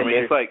show up. I mean,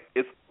 it's like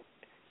it's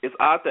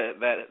odd that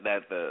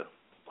the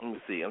let me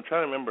see. I'm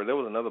trying to remember. There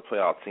was another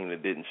playoff team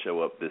that didn't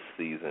show up this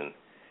season.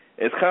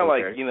 It's kind of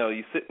like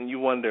you sit and you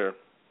wonder.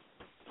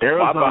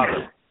 Why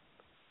bother?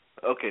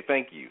 Okay,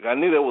 thank you. I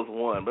knew there was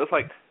one, but it's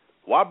like,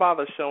 why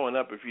bother showing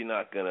up if you're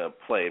not gonna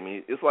play? I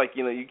mean, it's like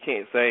you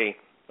can't say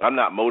I'm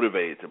not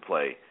motivated to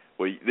play.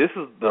 Well, this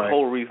is the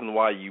whole reason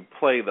why you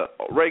play the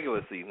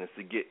regular season is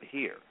to get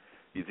here,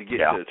 is to get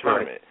to the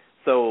tournament.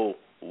 So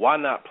why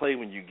not play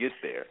when you get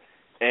there?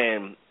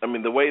 And I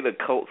mean, the way the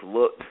Colts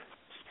looked,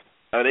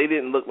 they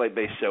didn't look like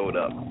they showed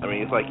up. I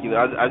mean, it's like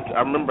I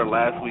remember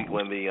last week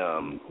when the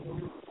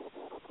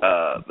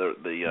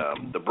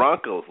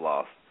Broncos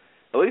lost.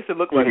 At least it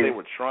looked like they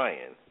were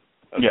trying.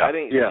 Okay, I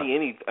didn't see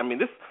any. I mean,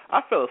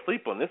 I fell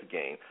asleep on this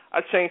game.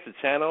 I changed the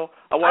channel.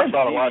 I watched the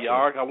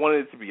DVR. I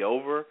wanted it to be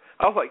over.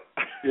 I was like,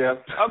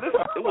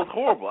 it was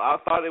horrible. I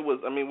thought it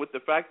was. I mean, with the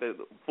fact that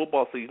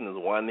football season is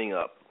winding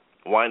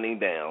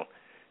down,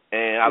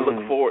 and I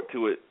look forward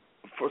to it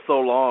for so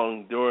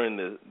long during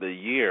the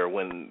year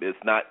when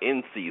it's not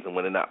in season,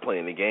 when they're not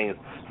playing the games.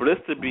 For this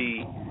to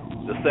be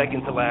the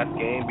second to last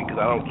game, because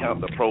I don't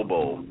count the Pro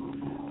Bowl,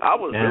 I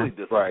was really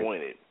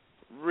disappointed.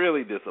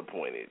 Really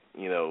disappointed.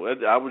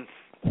 I was,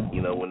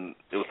 when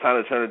it was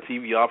time to turn the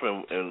TV off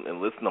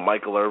and listen to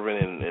Michael Irvin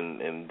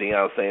and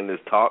Deion Sanders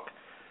talk,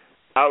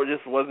 I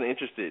just wasn't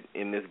interested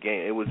in this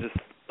game. It was just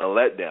a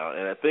letdown.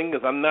 And the thing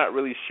is, I'm not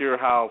really sure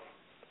how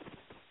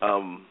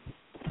to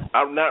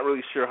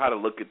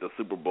look at the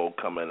Super Bowl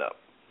coming up.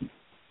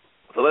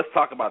 So let's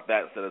talk about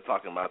that instead of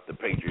talking about the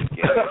Patriots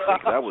game.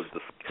 That was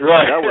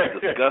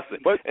disgusting.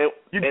 But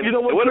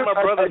what did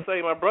my brother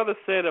say? My brother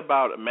said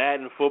about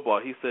Madden football,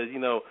 he said,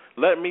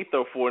 let me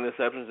throw 4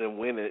 interceptions and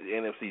win an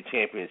NFC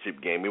Championship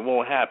game. It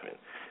won't happen.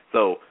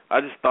 So I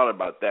just thought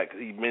about that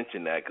because he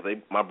mentioned that because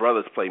my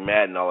brothers play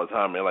Madden all the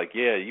time. They're like,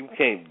 you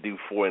can't do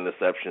 4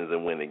 interceptions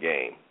and win the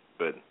game.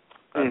 But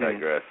I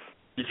digress.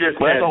 You just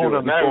can't do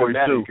it.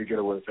 Madden could get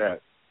away with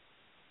that.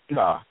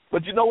 Nah.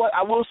 But you know what?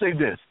 I will say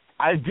this.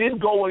 I did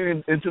go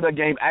into that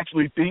game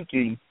actually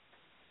thinking,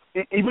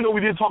 even though we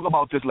didn't talk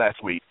about this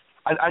last week,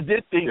 I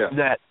did think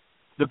that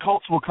the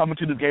Colts will come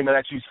into the game and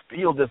actually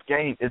steal this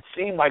game. It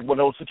seemed like one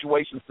of those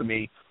situations to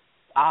me,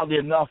 oddly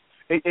enough.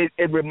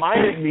 It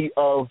reminded me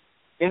of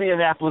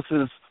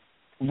Indianapolis's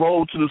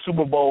road to the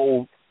Super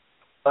Bowl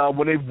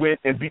when they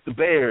went and beat the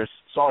Bears.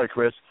 Sorry,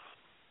 Chris.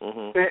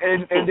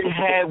 And they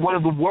had one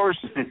of the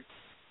worst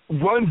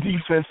run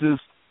defenses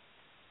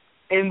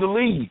in the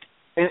league.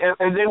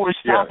 And they were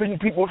stopping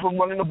people from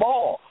running the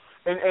ball.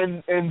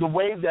 And the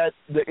way that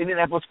the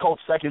Indianapolis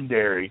Colts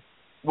secondary,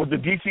 with the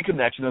DC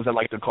connection, as I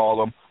like to call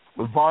them,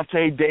 with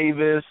Vontae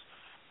Davis,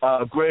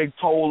 Greg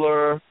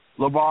Toller,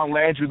 LeVon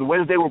Landry, the way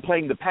that they were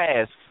playing the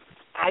pass,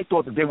 I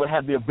thought that they would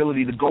have the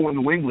ability to go in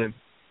New England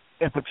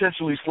and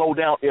potentially slow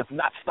down, if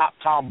not stop,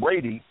 Tom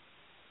Brady.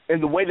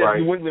 And the way that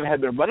New England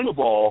had been running the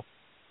ball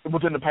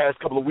within the past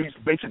couple of weeks,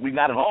 basically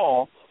not at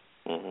all,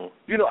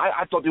 you know,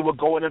 I thought they would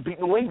go in and beat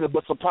New England.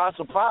 But surprise,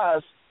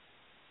 surprise,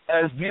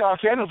 as Deion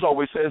Sanders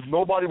always says,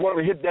 nobody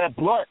wanted to hit that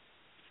blunt.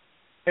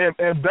 And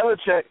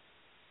Belichick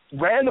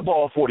ran the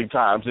ball 40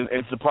 times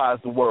and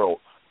surprised the world.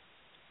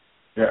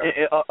 Yeah.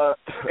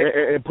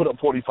 And put up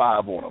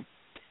 45 on them.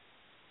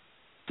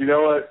 You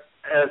know what?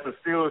 As a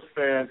Steelers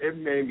fan, it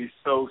made me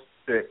so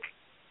sick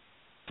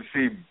to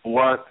see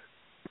Blunt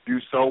do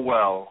so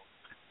well.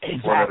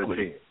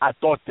 Exactly. I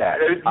thought that.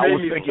 I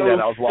was thinking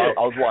that. I was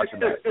watching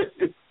that.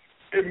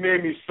 It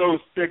made me so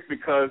sick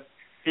because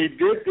he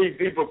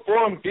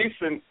performed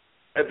decent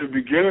at the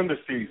beginning of the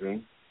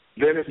season.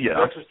 Then his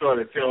production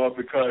started to tail off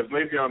because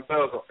Le'Veon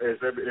Bell is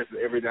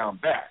every down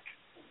back.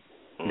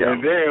 Yeah.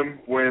 And then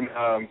when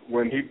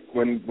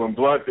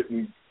Blunt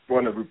didn't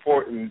want to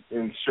report and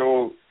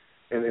show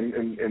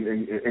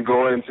and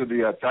go into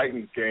the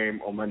Titans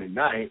game on Monday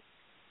night,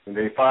 and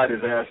they fired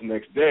his ass the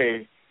next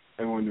day,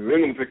 and when New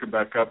England picked it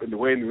back up and the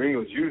way New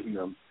England's using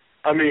them,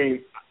 I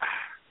mean,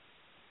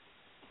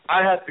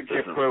 I have to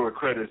give credit where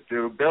credit's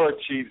due.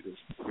 Belichick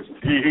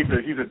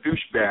he's a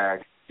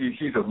douchebag.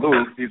 He's a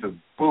loose. He's a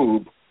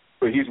boob,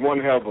 but he's one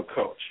hell of a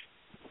coach.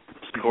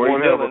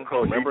 Corey Dillon.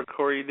 Remember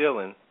Corey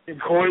Dillon?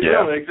 Corey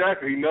Dillon,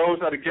 exactly. He knows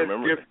how to give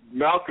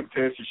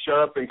malcontents to shut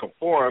up and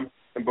conform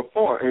and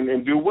perform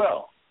and do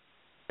well.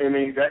 And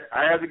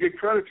I have to give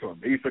credit to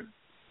him.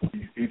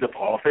 He's a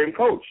Hall of Fame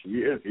coach. He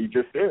is. He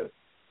just is.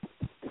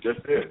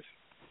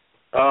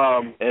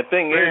 And the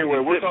thing is, anyway,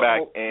 you sit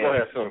back and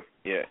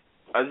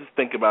I just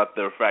think about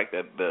the fact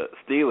that the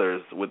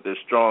Steelers, with their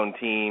strong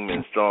team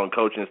and strong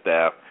coaching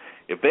staff,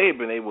 if they had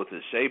been able to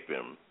shape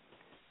him,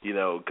 you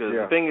know, because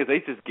the thing is, they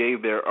just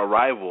gave their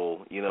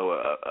arrival, you know,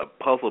 a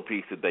puzzle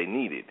piece that they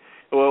needed.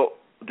 Well,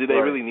 do they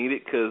really need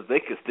it? Because they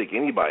could stick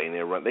anybody in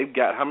their run. They've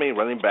got how many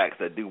running backs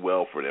that do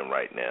well for them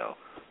right now?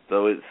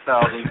 So it's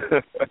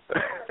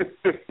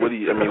what do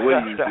you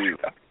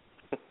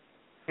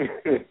do?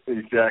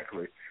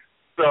 Exactly.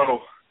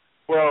 So,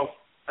 well,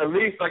 at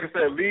least, like I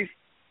said,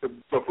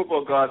 the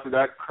football gods did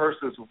not curse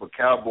us with a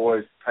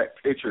Cowboys-type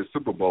Patriots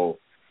Super Bowl.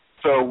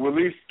 So we'll at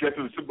least get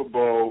to the Super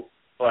Bowl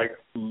like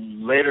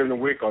later in the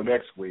week or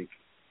next week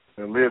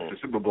and live the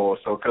Super Bowl.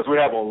 So because we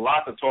have a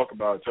lot to talk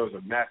about in terms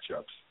of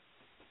matchups.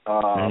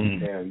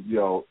 And, you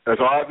know, that's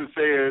all I have to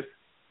say is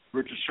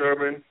Richard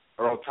Sherman,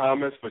 Earl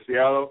Thomas for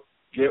Seattle,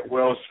 get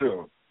well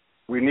soon.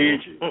 We need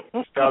you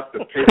to stop the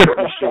Patriot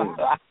machine.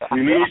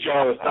 We need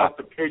y'all to stop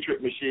the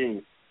Patriot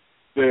machine.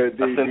 I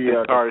sent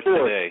them cars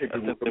today.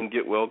 I sent them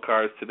get well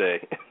cars today.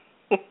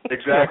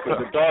 Exactly.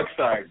 The dark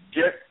side.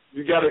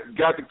 You got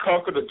to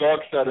conquer the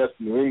dark side. That's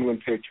the New England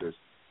Patriots.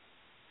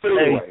 But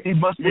anyway, he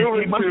must be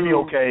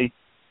okay.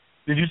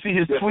 Did you see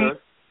his tweet?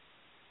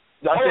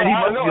 I said he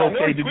must be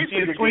okay. Did you see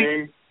his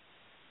tweet?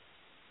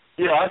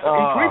 Yeah, he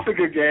tweets a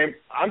good game.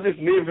 I'm just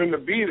needing him to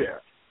be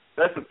there.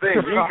 That's the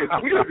thing. He can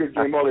tweet a good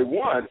game all he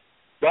wants,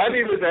 but I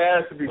need his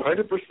ass to be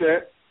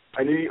 100%.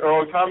 I need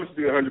Earl Thomas to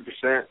be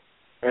 100%,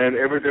 and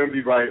everything to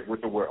be right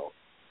with the world.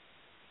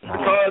 The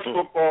college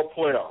football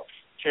playoffs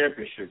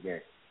championship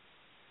game.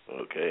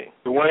 Okay.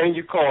 Duane,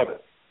 you called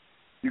it.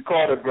 You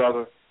called it,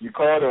 brother. You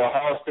called it a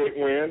Ohio State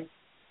win.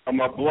 On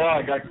my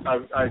blog, I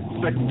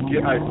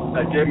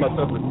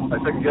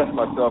second-guessed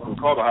myself and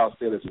called Ohio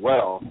State as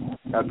well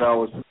after I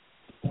was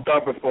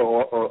stopping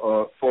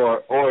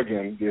for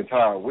Oregon the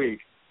entire week.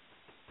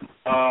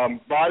 But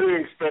I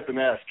didn't expect an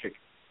ass kick.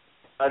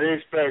 I didn't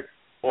expect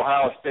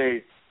Ohio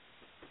State,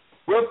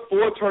 with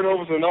 4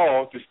 turnovers and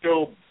all, to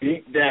still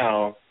beat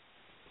down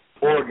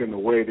Oregon the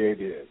way they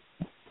did.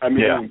 I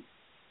mean,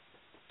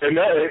 and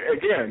that,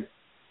 again,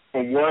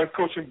 from one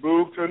coaching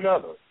booth to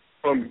another,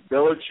 from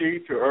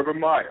Belichick to Urban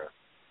Meyer.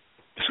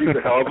 He's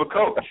a hell of a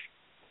coach.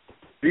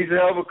 He's a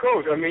hell of a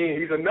coach. I mean,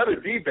 he's another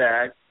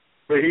D-bag,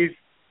 but he's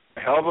a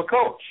hell of a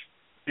coach.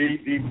 He's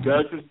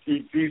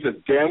a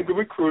damn good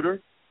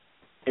recruiter,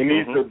 and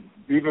he's an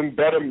even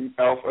better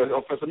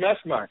offensive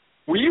mastermind.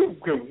 When you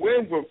can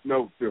win with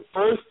the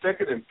first,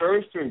 second, and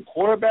third string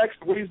quarterbacks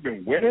the way he's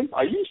been winning,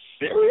 are you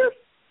serious?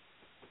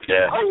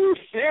 Yeah. Are you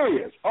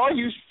serious? I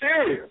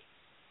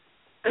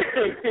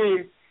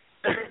mean,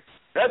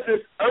 that's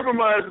just Urban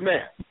Meyer's the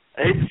man.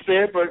 I hate to say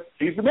it, but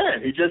he's the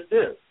man. He just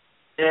is.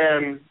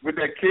 And with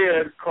that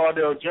kid,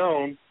 Cardale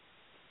Jones,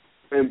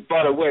 and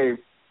by the way,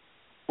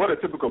 what a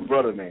typical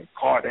brother name,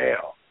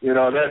 Cardale. You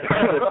know, that's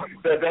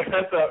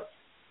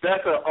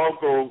a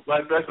uncle,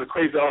 like that's a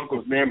crazy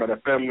uncle's name of the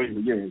family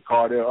reunion,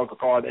 Cardale, Uncle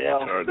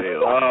Cardale.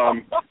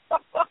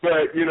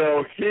 But you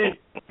know,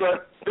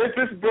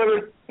 this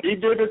brother, he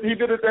did it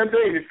that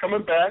day. He's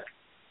coming back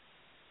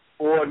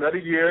for another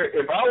year.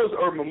 If I was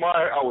Urban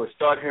Meyer, I would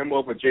start him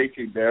over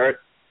J.T. Barrett.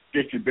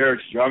 J.T.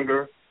 Barrett's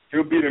younger.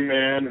 He'll be the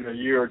man in a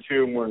year or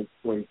two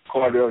when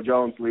Cardale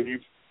Jones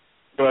leaves.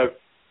 But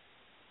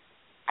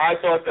I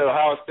thought that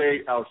Ohio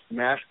State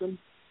outsmashed them.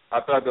 I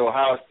thought that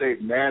Ohio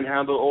State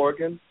manhandled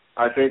Oregon.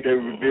 I think they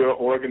revealed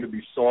Oregon to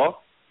be soft.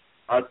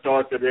 I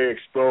thought that they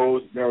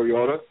exposed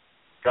Mariota.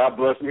 God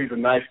bless him. He's a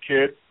nice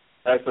kid.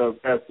 As a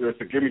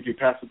gimmicky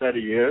passer that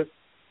he is.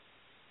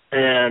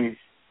 And,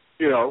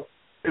 you know,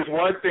 it's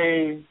one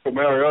thing for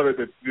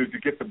Mariota to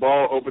get the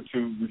ball open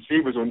to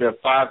receivers when they're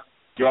 5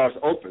 yards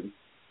open.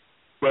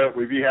 But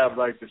if you have,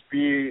 like, the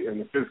speed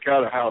and the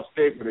physicality of Ohio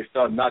State when they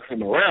start knocking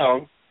him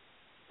around,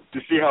 to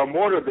see how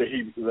mortal that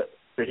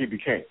he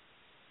became.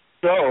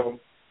 So,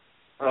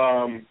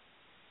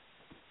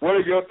 what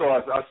are your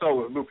thoughts? I saw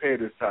with Loupe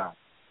this time.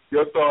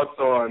 Your thoughts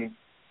on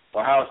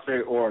Ohio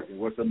State, Oregon.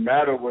 Was the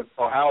matter with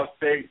Ohio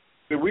State?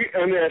 Did we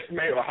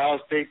underestimate Ohio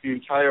State the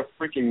entire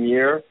freaking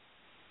year?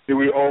 Did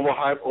we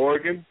overhype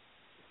Oregon?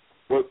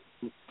 What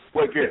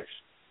gives?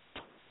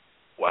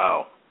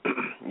 Wow.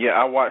 Yeah,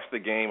 I watched the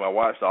game. I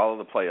watched all of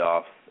the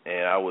playoffs,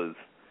 and I was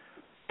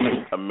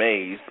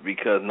amazed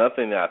because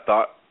nothing that I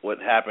thought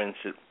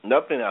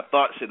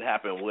should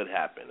happen would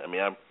happen. I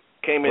mean, I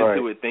came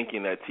into it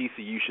thinking that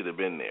TCU should have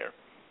been there.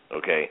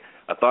 Okay,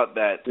 I thought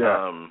that.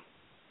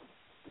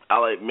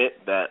 I'll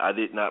admit that I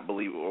did not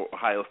believe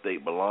Ohio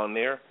State belonged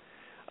there.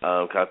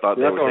 Because I thought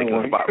they were taking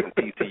a spot from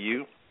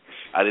TCU.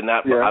 I did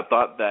not. I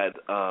thought that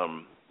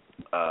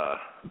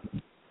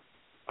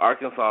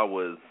Arkansas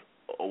was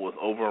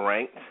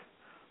overranked.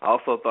 I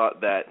also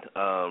thought that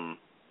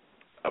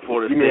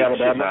Florida State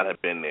should not have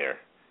been there.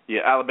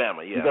 Yeah,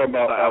 Alabama. Yeah, I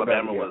thought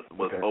Alabama was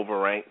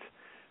overranked.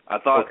 I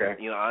thought,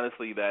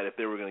 honestly, that if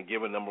they were going to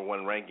give a number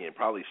 1 ranking, it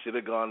probably should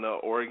have gone to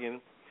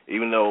Oregon.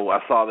 Even though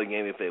I saw the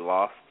game if they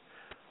lost.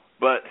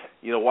 But,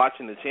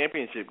 watching the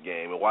championship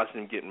game and watching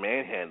them get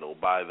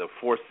manhandled by the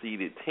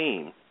 4th-seeded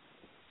team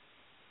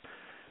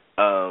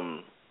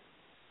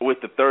with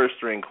the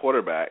third-string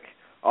quarterback,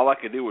 all I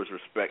could do was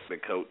respect the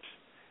coach.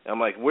 And I'm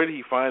like, where did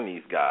he find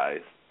these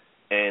guys?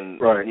 And,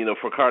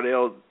 for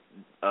Cardale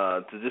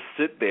to just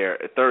sit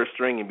there at third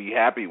string and be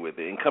happy with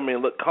it and come in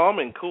and look calm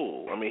and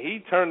cool. I mean, he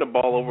turned the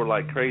ball over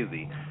like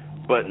crazy,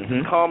 but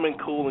calm and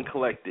cool and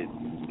collected.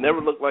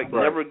 Never looked like,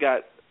 never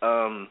got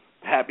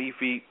happy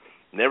feet.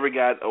 Never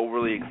got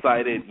overly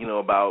excited,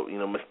 about,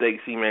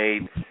 mistakes he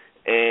made.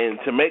 And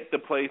to make the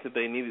plays that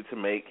they needed to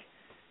make.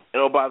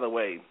 And, oh, by the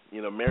way,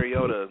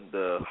 Mariota,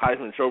 the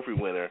Heisman Trophy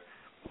winner,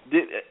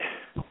 did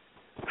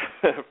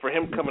for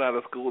him coming out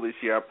of school this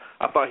year,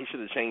 I thought he should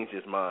have changed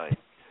his mind,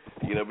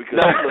 because he looks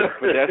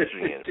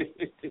pedestrian.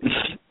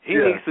 He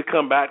needs to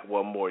come back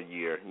one more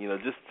year,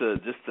 just to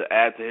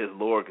add to his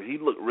lore, because he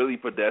looked really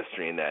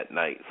pedestrian that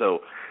night.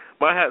 So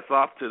my hat's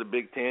off to the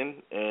Big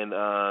Ten and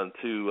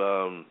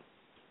to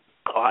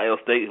Ohio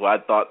State, who I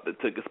thought that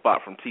took a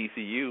spot from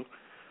TCU.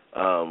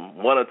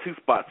 1 or 2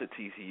 spots that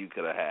TCU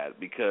could have had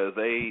because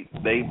they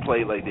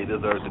played like they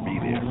deserved to be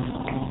there.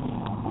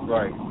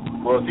 Right.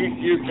 Well,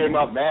 TCU came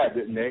out mad,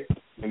 didn't they,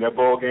 in that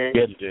bowl game?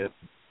 Yeah, they did.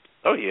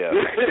 Oh, yeah.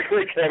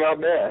 They came out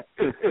mad.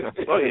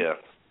 Oh, yeah.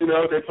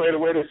 They played the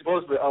way they're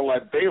supposed to,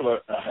 unlike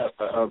Baylor,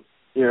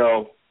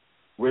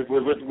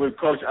 with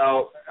Coach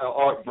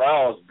Art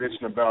Browse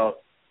bitching about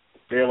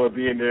Baylor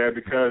being there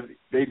because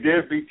they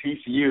did beat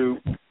TCU,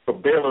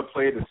 but Baylor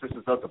played the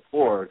sisters of the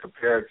poor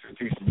compared to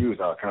TCU's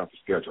out-conference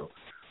schedule.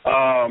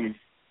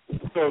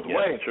 So,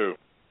 Duane, true.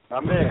 My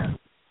man.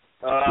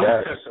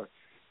 Yes.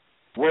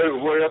 What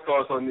are your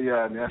thoughts on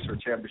the national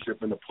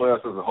championship and the playoffs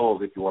as a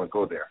whole, if you want to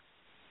go there?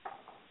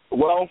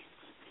 Well,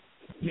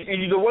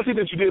 the one thing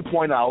that you did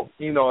point out,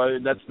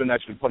 that's been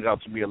actually pointed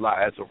out to me a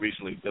lot as of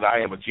recently, that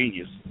I am a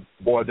genius,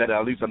 or that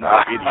at least I'm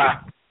not an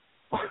idiot.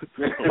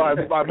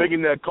 by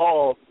making that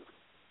call,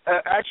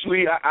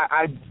 actually,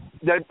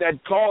 that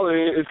call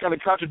is kind of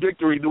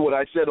contradictory to what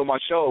I said on my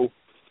show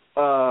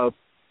a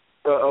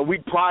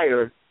week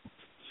prior,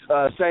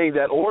 saying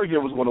that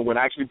Oregon was going to win.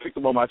 I actually picked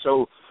them on my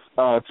show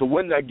to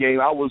win that game.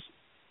 I was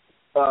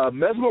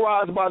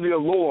mesmerized by the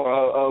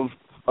allure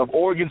of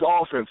Oregon's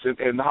offense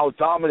and how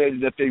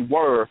dominated that they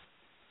were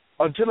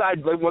until I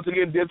once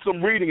again did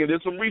some reading and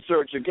did some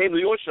research and came to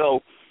your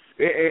show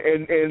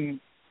and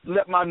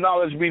let my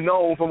knowledge be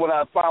known from what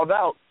I found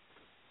out.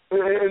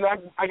 And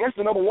I guess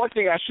the number one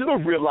thing I should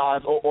have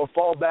realized or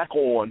fall back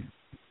on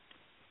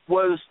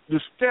was the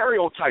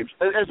stereotypes.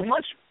 As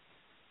much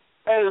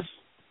as,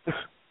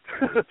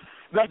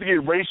 not to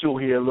get racial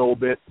here a little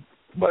bit,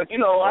 but,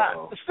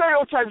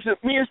 stereotypes,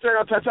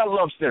 I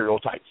love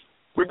stereotypes.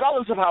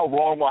 Regardless of how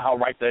wrong or how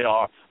right they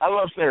are, I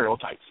love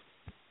stereotypes,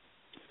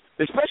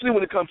 especially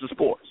when it comes to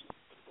sports.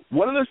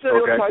 One of the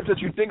stereotypes that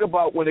you think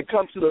about when it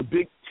comes to the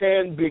Big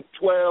 10, Big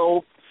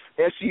 12,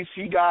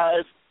 SEC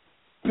guys,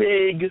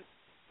 big,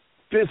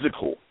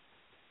 physical.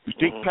 You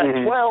think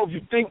Pac-12,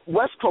 you think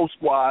West Coast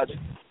squads,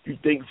 you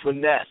think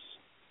finesse.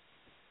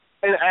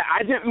 And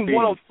I didn't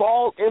want to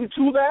fall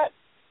into that,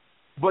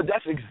 but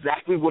that's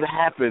exactly what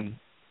happened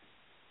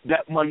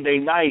that Monday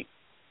night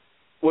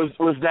was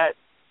that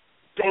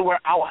they were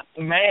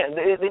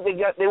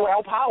they were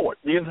outpowered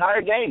the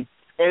entire game.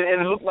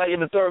 And it looked like in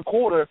the third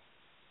quarter,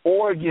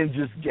 Oregon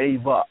just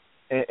gave up.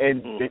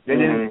 And they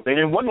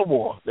didn't win no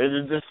more.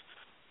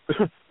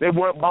 They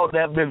weren't about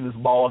that business,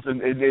 boss,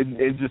 and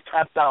just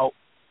tapped out.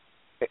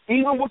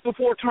 Even with the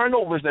 4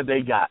 turnovers that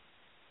they got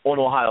on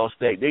Ohio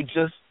State, they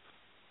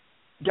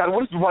God,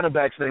 what is the running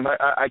back's name?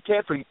 I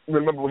can't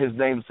remember his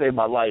name to save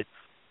my life.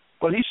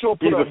 But he sure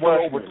put up well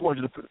over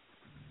 200.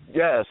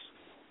 Yes.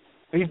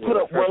 He put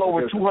up well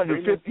over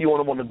 250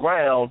 on him on the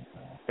ground,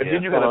 and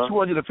then you got a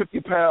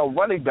 250-pound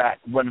running back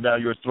running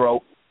down your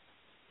throat.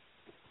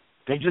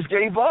 They just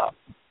gave up.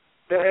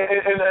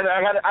 And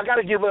I got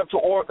to give it up to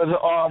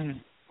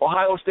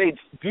Ohio State's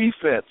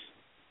defense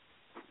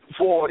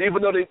for,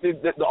 even though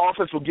the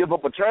offense will give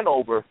up a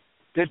turnover,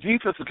 their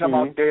defense will come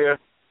out there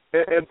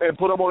and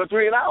put them on a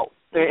 3-and-out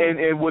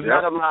and would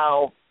not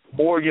allow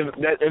Oregon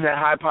in that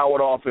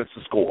high-powered offense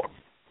to score.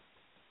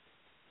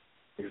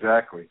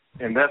 Exactly.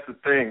 And that's the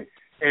thing.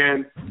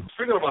 And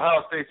speaking of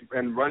Ohio State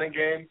and running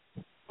game,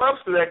 props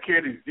to that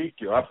kid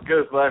Ezekiel. I forget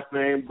his last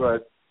name,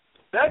 but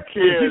that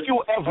kid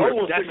Ezekiel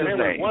Everett, that's his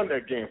name. Won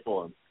that game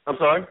for him. I'm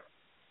sorry?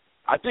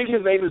 I think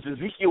his name is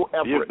Ezekiel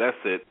Everett.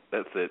 Yeah,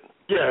 that's it.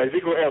 Yeah,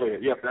 Ezekiel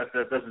Elliott. Yep,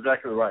 that's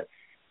exactly right.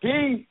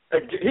 He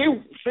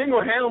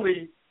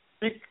single-handedly,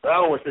 I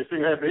don't want to say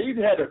single-handedly,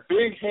 he had a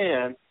big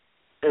hand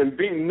in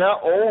beating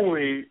not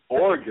only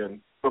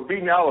Oregon, but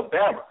beating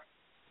Alabama.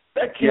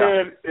 That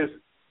kid is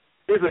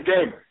a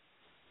gamer.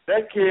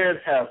 That kid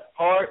has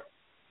heart,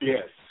 he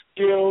has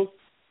skills,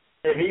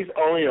 and he's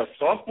only a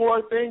sophomore,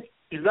 I think.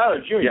 He's not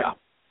a junior. Yeah.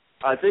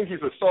 I think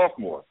he's a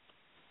sophomore.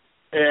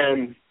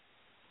 And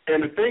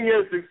the thing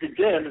is,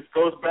 again, this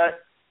goes back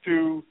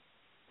to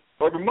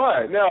Urban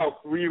Meyer. Now,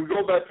 when you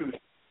go back to the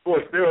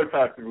sports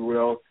stereotypes, if you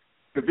will,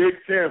 the Big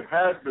Ten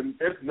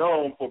it's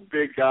known for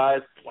big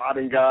guys,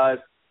 plotting guys,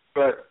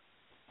 but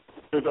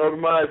since Urban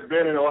Meyer's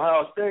been in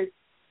Ohio State,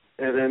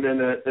 and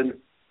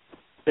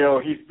you know,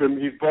 he's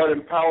brought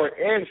in power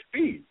and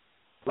speed.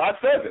 Lots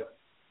of it.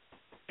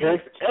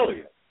 Hence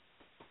Elliott.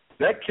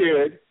 That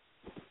kid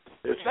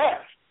is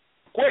fast,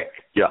 quick.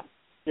 Yeah.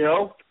 You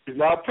know, he's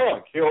not a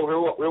punk. He'll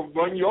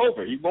run you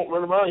over. He won't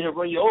run around. He'll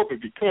run you over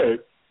because,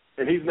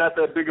 and he's not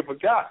that big of a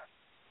guy.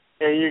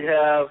 And you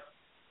have,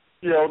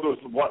 you know, those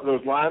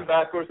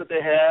linebackers that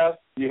they have.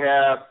 You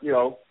have, you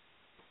know,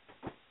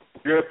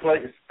 good play,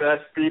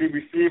 fast, speedy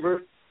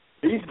receiver.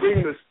 He's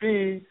bringing the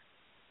speed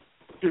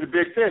to the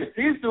Big Ten.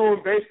 He's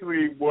doing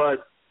basically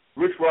what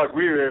Rich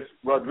Rodriguez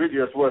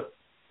was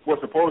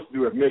supposed to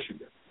do at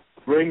Michigan.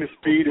 Bring the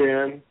speed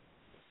in,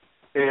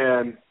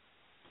 and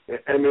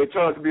it turned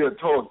out to be a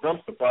total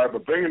dumpster fire,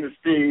 but bringing the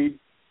speed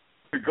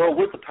to go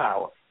with the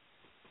power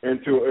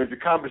and to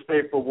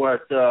compensate for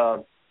what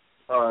the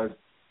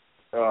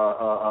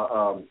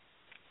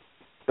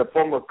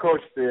former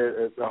coach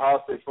did, the Ohio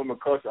State former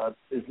coach,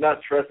 is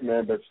not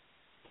Trestman, but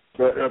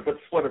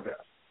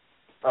Slitterback.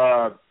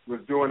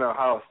 Was doing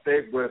Ohio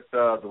State with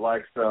the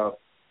likes of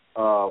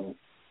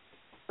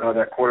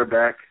that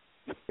quarterback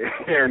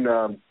and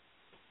a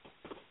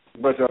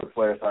bunch of other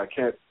players. I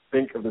can't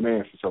think of the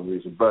names for some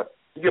reason, but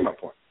you get my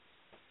point.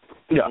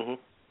 Yeah.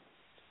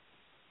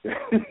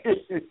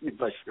 He's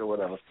like, sure,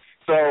 whatever.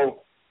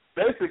 So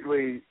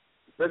basically,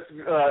 that's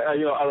I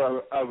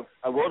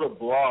wrote a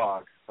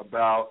blog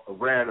about a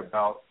rant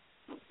about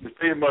it's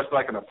pretty much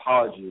like an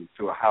apology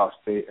to Ohio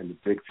State and the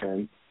Big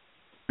Ten.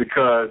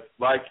 Because,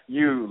 like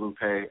you,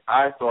 Loupe,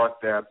 I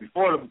thought that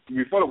before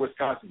the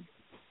Wisconsin game,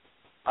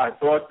 I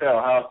thought that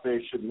Ohio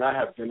State should not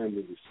have been in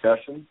the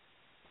discussion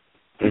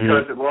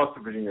because it lost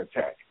to Virginia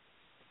Tech.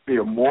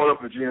 The immortal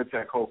Virginia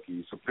Tech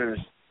Hokies who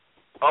finished,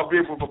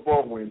 albeit with a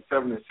bowl win,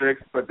 7-6,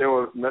 but they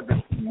were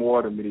nothing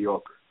more than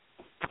mediocre.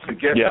 To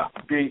get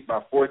beat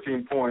by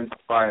 14 points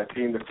by a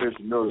team that finished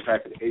the middle of the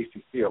pack of the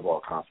ACC of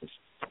all conferences.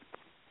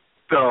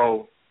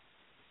 So,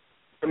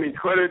 I mean,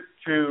 credit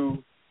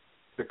to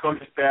the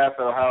coaching staff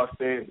at Ohio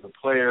State and the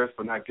players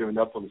for not giving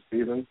up on the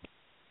season.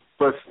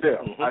 But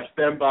still, I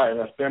stand by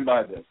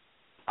this.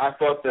 I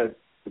thought that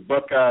the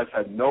Buckeyes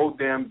had no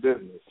damn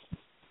business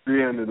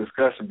being in the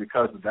discussion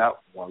because of that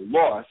one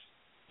loss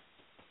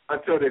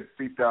until they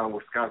beat down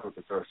Wisconsin with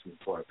the third-string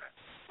quarterback.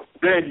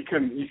 Then you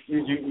can't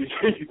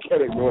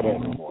ignore that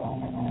anymore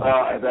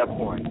at that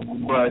point.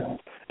 But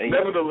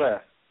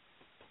nevertheless,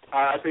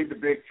 I think the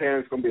Big Ten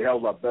is going to be a hell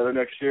of a lot better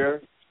next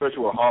year,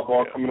 especially with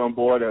Harbaugh coming on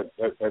board at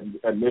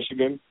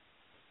Michigan.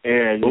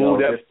 And,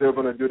 they're still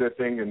going to do their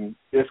thing, and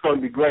it's going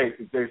to be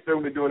great. They're still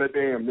going to be doing their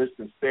thing in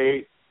Michigan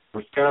State.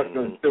 Wisconsin's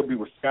going to still be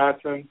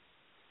Wisconsin.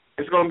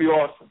 It's going to be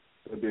awesome,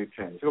 the Big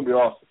Ten. It's going to be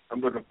awesome.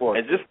 I'm looking forward to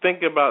it. And just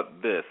think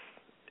about this.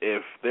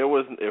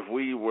 If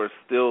we were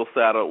still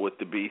saddled with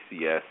the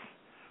BCS,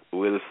 we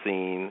would have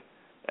seen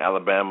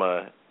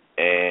Alabama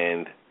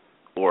and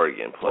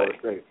Oregon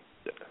play.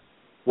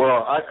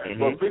 Well,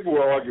 people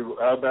will argue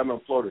Alabama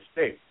and Florida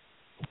State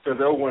because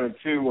they're 1 and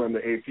 2 in the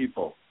AP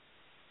poll.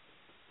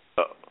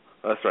 Oh,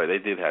 that's right. They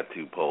did have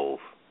 2 polls.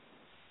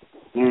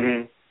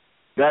 Mm-hmm.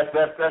 That's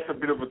a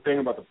bit of a thing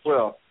about the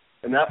playoff,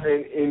 and that's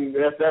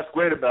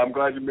great about it. I'm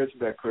glad you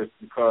mentioned that, Chris,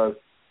 because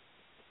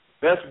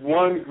that's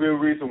one real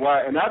reason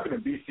why. And I've been a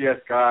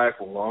BCS guy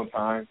for a long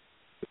time,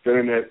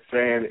 saying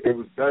it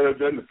was better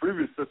than the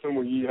previous system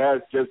when you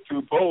had just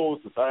 2 polls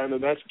to tie in the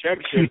national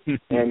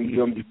championship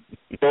and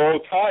bowl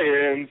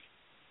tie-ins.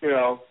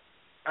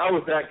 I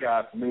was that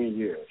guy for many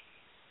years.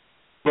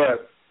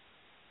 But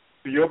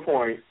to your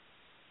point,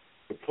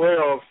 the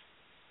playoffs,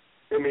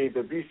 I mean,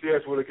 the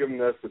BCS would have given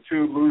us the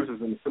 2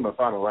 losers in the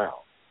semifinal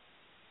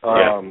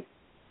round.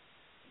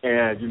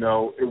 And, you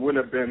know, it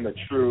wouldn't have been the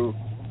true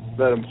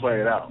let them play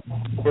it out.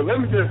 But let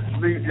me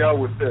just leave y'all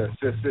with this,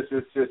 just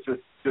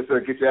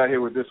to get you out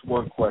here with this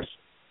one question.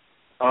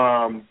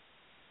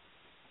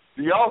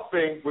 Do y'all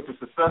think, with the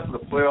success of the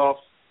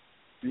playoffs,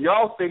 do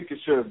y'all think it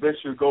should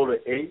eventually go to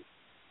 8,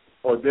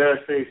 or dare I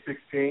say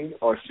 16,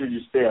 or should you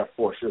stay at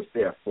 4? Should it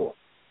stay at 4?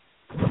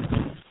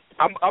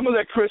 I'm going to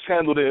let Chris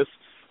handle this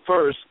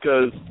first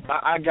because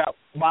I got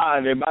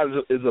mine, and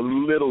mine is a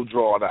little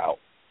drawn out.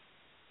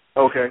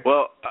 Okay.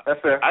 Well,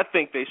 that's fair. I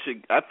think they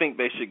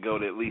should go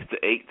to at least to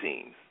 8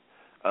 teams.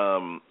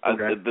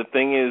 Okay. The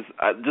thing is,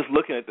 just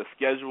looking at the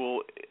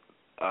schedule,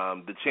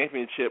 the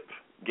championship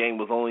game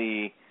was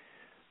only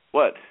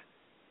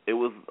it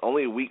was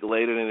only a week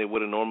later than they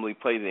would have normally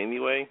played it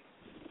anyway.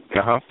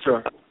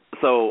 Sure.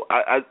 So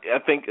I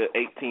think an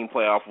 8-team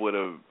playoff would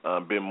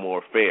have been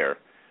more fair.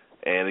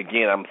 And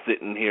again, I'm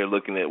sitting here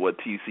looking at what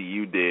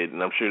TCU did,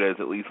 and I'm sure there's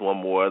at least one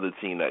more other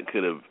team that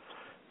could have.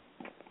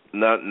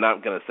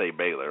 Not going to say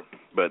Baylor,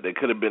 but there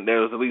could have been.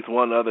 There was at least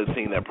one other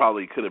team that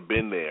probably could have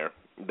been there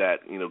that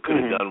could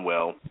have done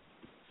well.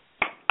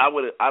 I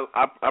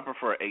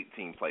prefer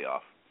 8-team playoff.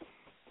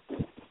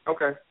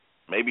 Okay.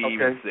 Maybe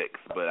even 6,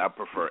 but I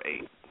prefer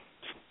 8.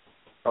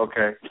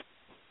 Okay.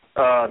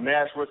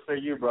 Nash, what say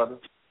you, brother?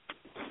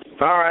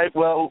 All right.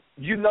 Well,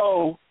 I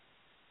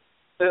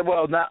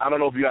don't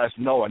know if you guys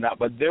know or not,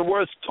 but there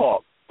was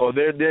talk, or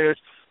there's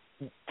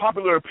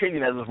popular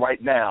opinion as of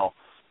right now,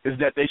 is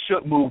that they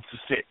should move to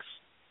 6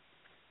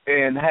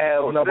 and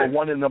have number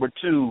 1 and number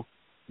 2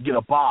 get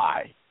a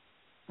bye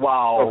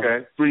while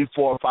 3,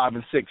 4, 5,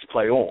 and 6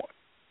 play on.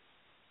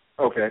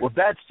 Okay. With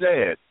that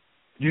said,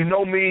 you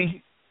know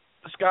me,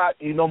 Scott,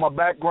 you know my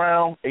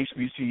background,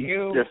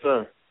 HBCU. Yes,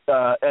 sir.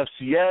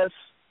 FCS,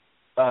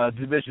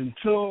 Division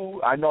II.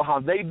 I know how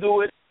they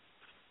do it.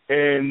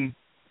 And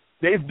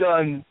they've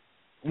done,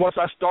 once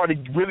I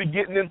started really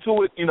getting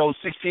into it,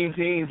 16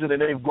 teams, and then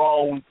they've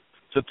grown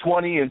to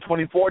 20 and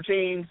 24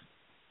 teams.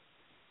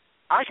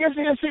 I can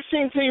see a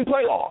 16-team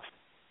playoff.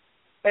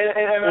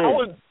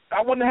 And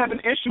I wouldn't have an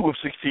issue with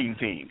 16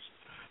 teams.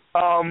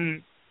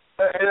 And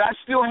I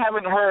still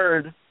haven't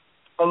heard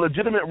a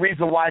legitimate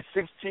reason why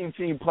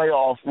 16-team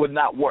playoffs would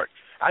not work.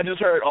 I just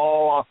heard,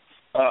 I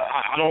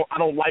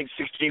don't like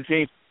 16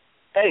 teams.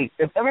 Hey,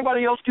 if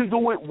everybody else can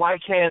do it, why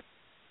can't,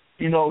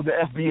 the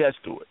FBS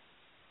do it?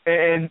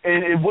 And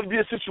it would be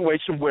a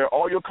situation where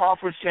all your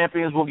conference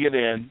champions will get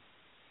in,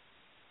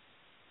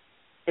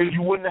 and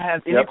you wouldn't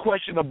have any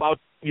question about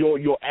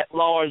your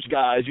at-large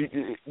guys.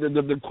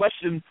 The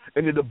question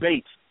and the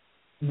debates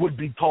would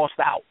be tossed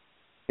out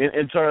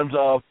in terms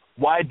of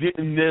why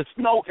didn't this.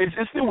 No, it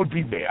still would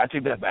be there. I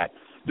take that back.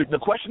 The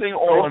questioning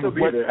on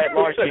what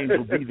at-large teams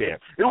will be there.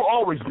 It will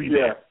always be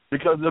there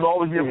because there will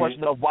always be a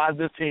question of why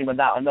this team and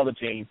not another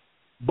team.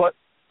 But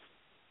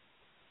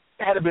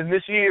had it been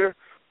this year,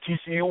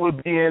 TCU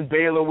would be in,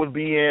 Baylor would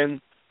be in,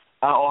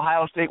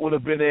 Ohio State would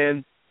have been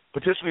in,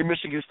 potentially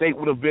Michigan State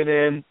would have been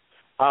in.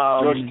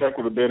 Georgia Tech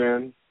would have been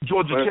in.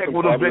 Georgia Tech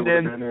would have been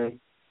in.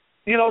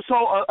 So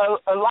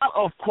a lot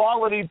of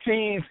quality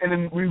teams, and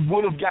then we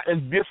would have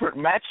gotten different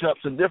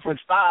matchups and different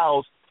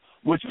styles,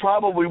 which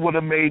probably would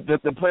have made the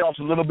playoffs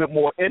a little bit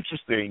more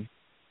interesting,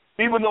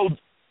 even though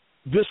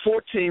this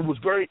 14 was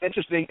very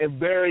interesting and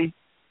very,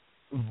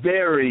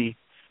 very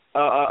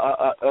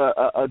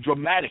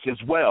dramatic as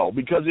well,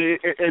 because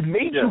it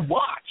made you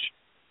watch.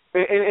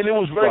 And it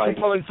was very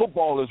compelling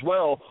football as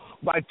well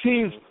by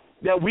teams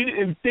that we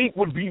didn't think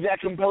would be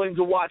that compelling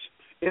to watch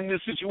in this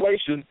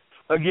situation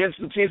against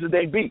the teams that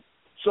they beat.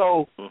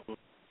 So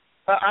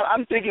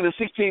I'm thinking a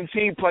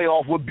 16-team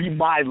playoff would be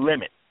my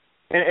limit.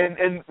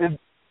 And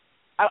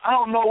I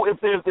don't know if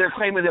they're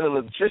claiming that a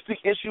logistic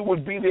issue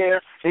would be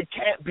there. It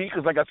can't be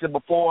because, like I said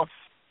before,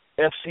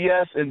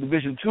 FCS and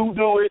Division II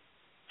do it.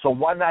 So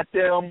why not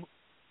them?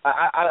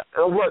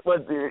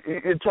 What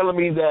you're telling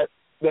me that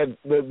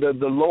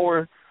the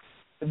lower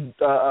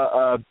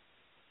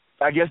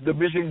I guess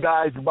division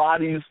guys'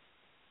 bodies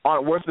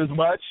aren't worth as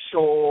much,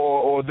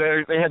 or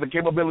they have the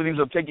capabilities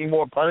of taking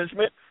more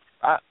punishment.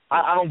 I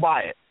don't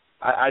buy it.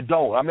 I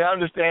don't. I mean, I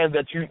understand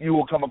that you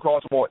will come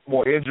across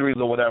more injuries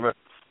or whatever.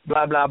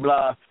 Blah blah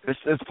blah.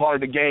 It's part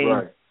of the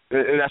game,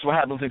 and that's what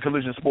happens in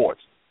collision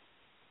sports.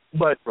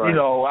 But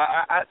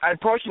I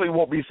personally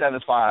won't be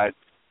satisfied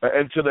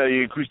until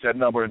they increase that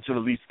number until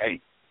at least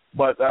 8.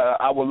 But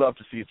I would love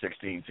to see a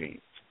 16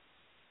 team.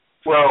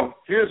 Well,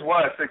 here's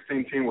why a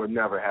 16 team would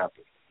never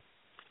happen.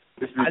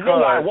 I know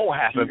why it won't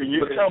happen,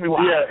 but tell me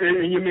why. Yeah,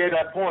 and you made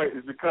that point.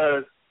 Is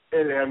because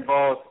it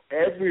involves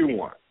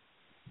everyone.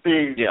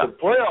 The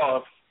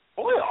playoffs,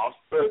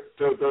 the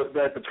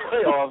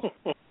playoffs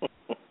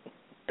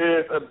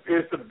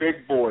is the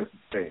big boys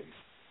thing.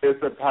 It's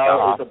the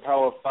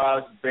Power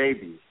 5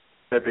 baby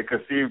that they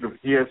conceived of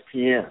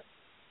ESPN.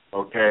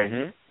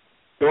 Okay,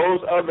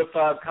 those other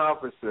 5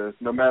 conferences,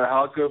 no matter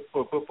how good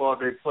football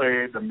they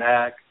play, the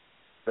MAC,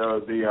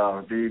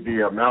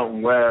 the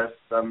Mountain West,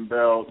 Sun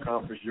Belt,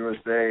 Conference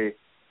USA,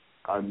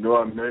 I know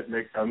I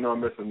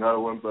missed another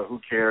one, but who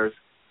cares?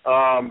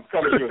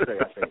 Conference USA,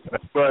 I think.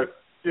 But,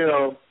 you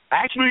know.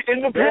 Actually,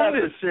 Independence. They have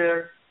to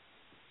share.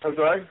 I'm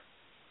sorry?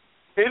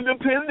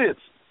 Independence.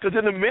 Because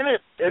in a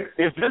minute,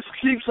 if this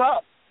keeps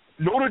up,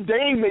 Notre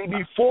Dame may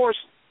be forced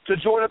to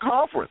join a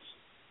conference.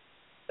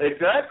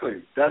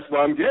 Exactly. That's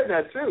what I'm getting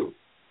at, too.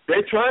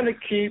 They're trying to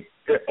keep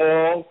it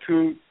all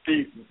to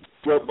the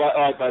 –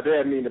 by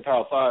that I mean the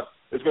Power 5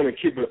 is going to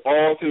keep it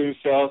all to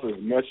themselves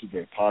as much as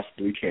they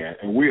possibly can,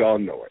 and we all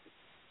know it,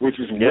 which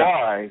is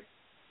why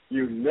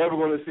you're never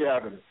going to see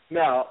happening.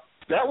 Now,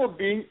 that would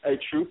be a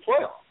true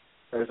playoff.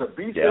 As a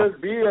be as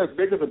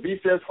big as a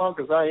BCS hunk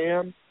as I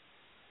am,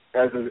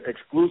 as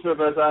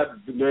exclusive as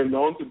I've been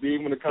known to be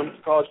when it comes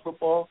to college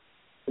football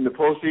in the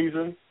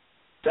postseason,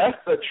 that's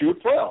a true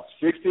playoff,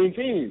 16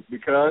 teams,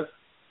 because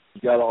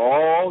you got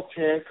all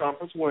 10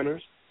 conference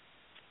winners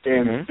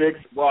and 6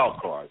 wild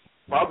cards.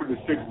 Probably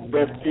the 6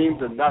 best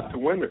teams are not to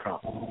win the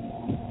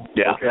conference.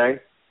 Yeah. Okay?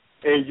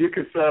 And you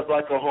can set up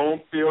like a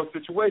home field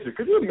situation.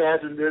 Could you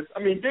imagine this? I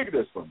mean, dig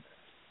this for a minute.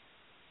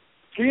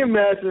 Can you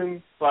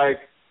imagine, like,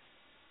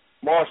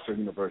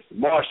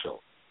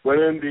 Marshall,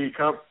 winning the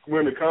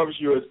Conference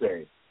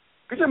USA?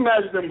 Could you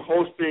imagine them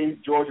hosting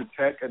Georgia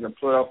Tech in the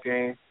playoff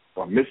game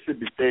or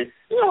Mississippi State?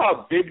 You know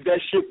how big that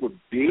shit would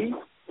be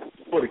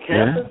for the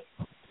campus?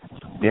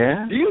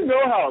 Yeah. Do you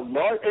know how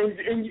large?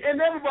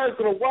 And everybody's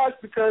going to watch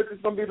because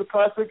it's going to be the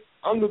classic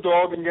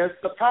underdog against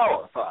the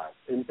Power 5.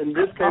 In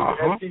this case,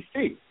 the SEC.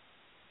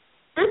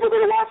 People are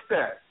going to watch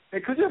that.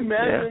 And could you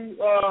imagine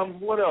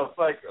what else?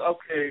 Like,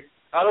 okay,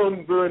 I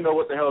don't really know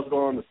what the hell is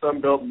going on in the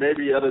Sun Belt.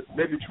 Maybe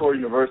Troy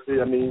University.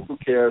 I mean, who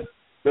cares?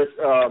 But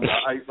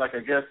I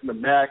guess in the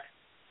MAC.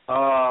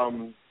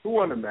 Who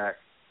won the MAC?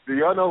 Do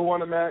y'all know who won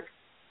the MAC?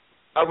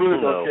 I really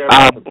don't care.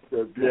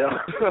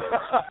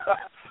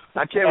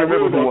 I can't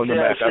remember who won the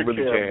MAC. I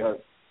really can't.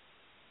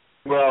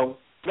 Well,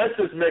 let's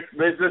just make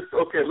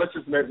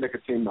a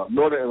team up.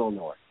 Northern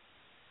Illinois.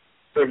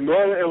 So if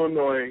Northern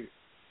Illinois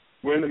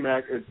win the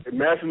MAC,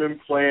 imagine them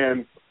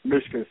playing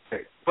Michigan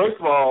State. First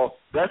of all,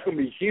 that's going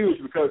to be huge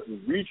because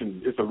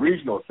it's a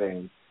regional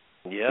thing.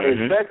 Yeah.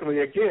 And secondly,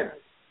 again,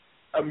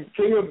 can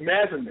you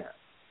imagine that?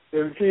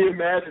 Can you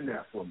imagine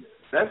that for a minute?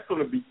 That's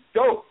going to be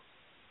dope.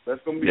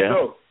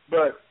 Dope.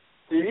 But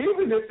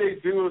even if they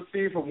do a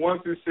seed from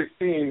 1 through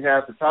 16,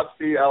 have the top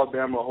seed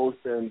Alabama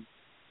hosting,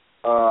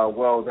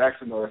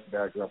 that's a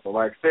bad example.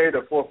 Like, say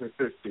the 4th and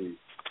 5th seed,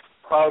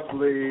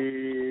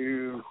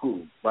 probably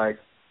who? Like,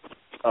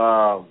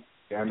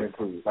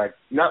 Like,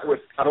 not with,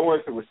 I don't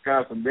want to say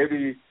Wisconsin,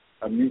 maybe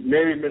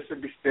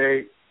Mississippi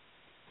State,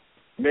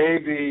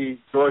 maybe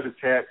Georgia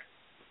Tech,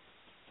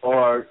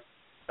 or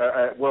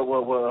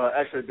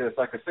actually, there's,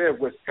 like I said,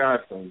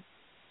 Wisconsin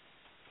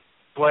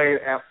playing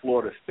at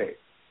Florida State.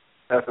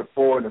 That's a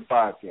 4 and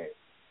 5 game,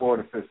 4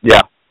 and 5th.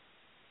 Yeah,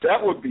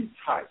 that would be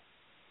tight.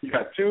 You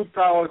got 2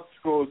 power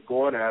schools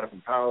going at it,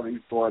 from Power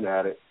Leagues going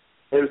at it.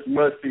 And it's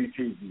must-see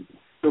TV.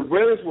 The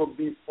ratings will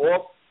be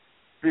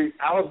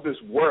out of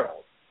this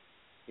world.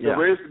 The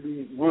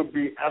ratings would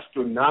be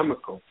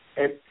astronomical,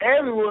 and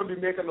everyone would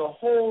be making a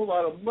whole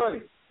lot of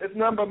money. This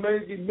number may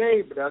be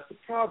made, but that's the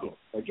problem.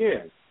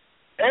 Again,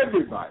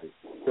 everybody.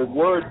 The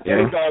word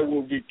everybody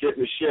will be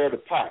getting a share of the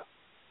pie.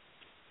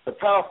 The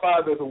Power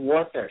 5 doesn't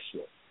want that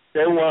shit.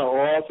 They want it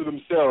all to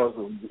themselves,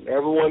 and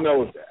everyone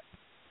knows that.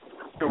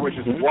 So, which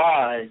is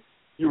why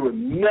you would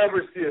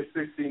never see a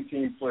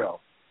 16-team playoff.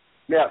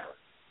 Never.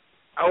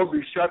 I would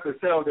be shocked as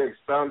hell if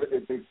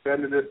they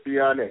expanded it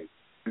beyond 8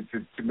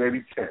 to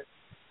maybe 10.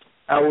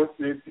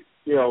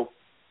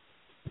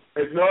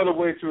 There's no other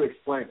way to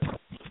explain it.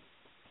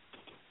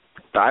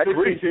 I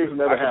agree. 16 teams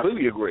never happen.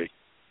 Completely agree.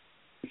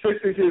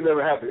 16 teams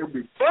never happen. It would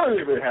be funny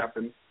if it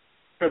happened,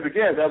 because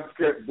again, that would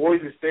get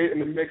Boise State in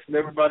the mix and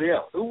everybody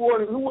else. Who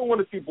wouldn't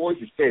want to see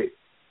Boise State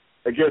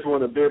against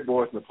one of the big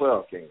boys in the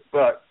playoff game?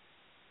 But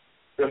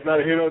there's not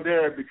a hit on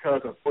there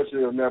because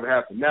unfortunately it'll never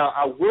happen. Now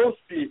I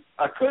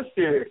could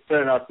see it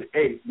extended out to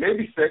 8,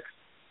 maybe 6,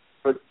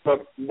 but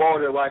more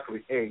than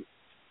likely 8.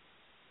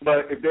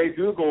 But if they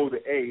do go to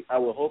 8, I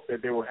would hope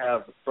that they will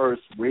have the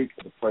first week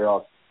of the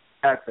playoffs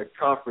at the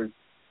conference.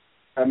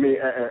 At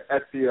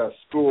the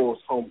school's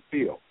home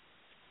field,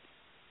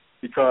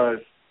 because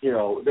there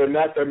are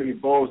not that many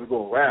bowls to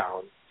go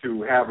around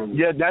to have them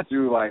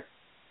do like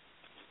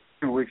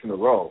 2 weeks in a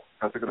row.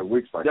 Consecutive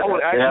weeks like that. That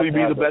would actually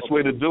be the best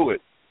way to do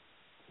it.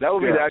 That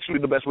would be actually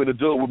the best way to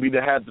do it. Would be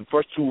to have the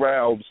first 2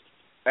 rounds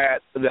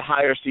at the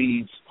higher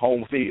seeds'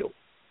 home field.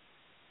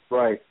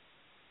 Right.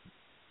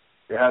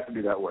 It has to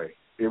be that way.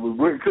 It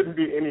couldn't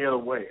be any other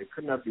way. It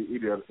could not be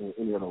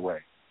any other way.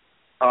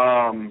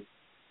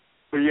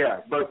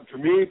 But to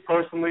me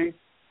personally,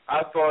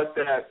 I thought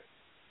that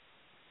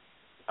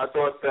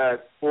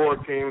 4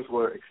 teams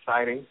were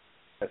exciting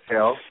as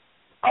hell.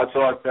 I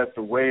thought that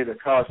the way the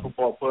College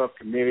Football Playoff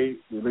Committee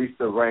released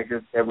their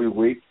rankings every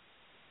week,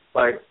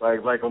 like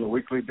on a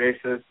weekly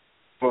basis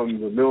from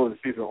the middle of the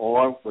season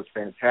on, was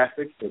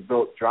fantastic. It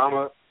built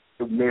drama.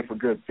 It made for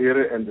good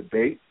theater and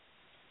debate.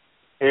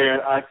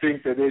 And I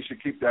think that they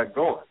should keep that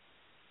going.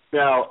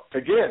 Now,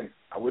 again,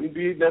 I wouldn't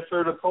be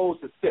necessarily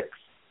opposed to 6.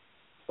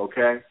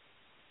 Okay,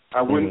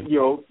 I wouldn't,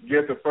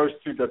 give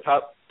the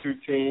top 2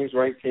 teams,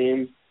 ranked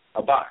teams,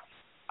 a box.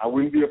 I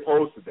wouldn't be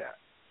opposed to that.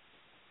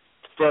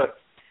 But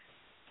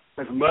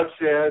as much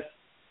as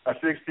a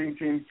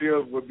 16-team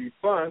field would be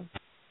fun,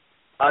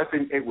 I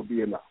think 8 would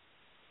be enough.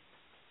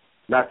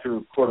 Not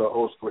to quote an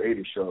old school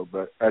 80s show,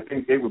 but I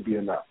think 8 would be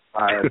enough.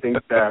 I think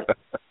that,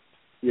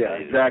 yeah,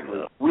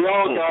 exactly. We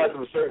all guys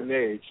of a certain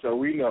age, so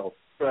we know.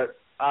 But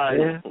I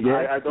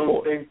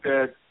don't think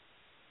that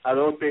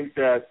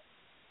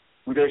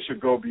they should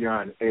go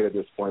beyond 8 at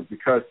this point,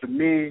 because to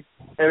me,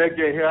 and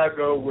again, here I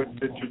go with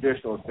the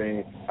traditional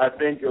thing. I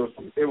think it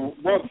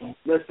won't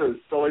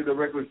necessarily solely the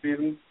regular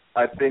season.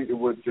 I think it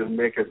would just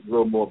make it a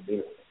little more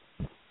meaningful.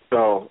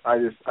 So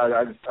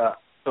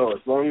so as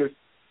long as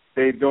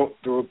they don't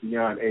go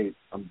beyond 8,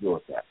 I'm good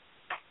with that.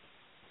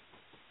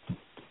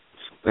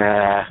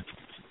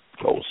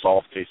 Go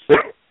softies.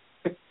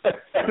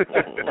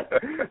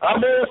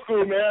 I'm old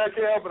school, man. I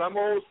can't help it. I'm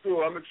old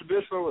school. I'm a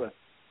traditionalist.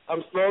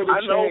 I'm slow to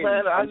change. I know,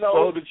 man. I know.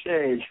 Slow to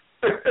change.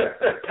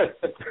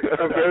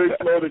 I'm very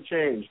slow to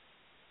change.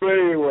 But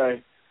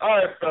anyway, all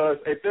right, fellas.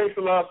 Hey, thanks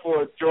a lot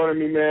for joining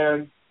me,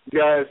 man. You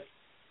guys,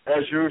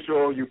 as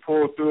usual, you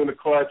pulled through in the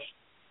clutch.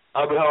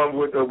 I'll be home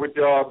with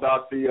y'all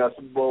about the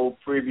Super Bowl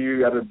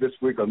preview either this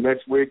week or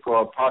next week,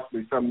 or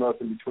possibly something else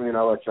in between.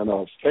 I'll let y'all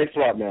know. Thanks a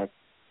lot, man.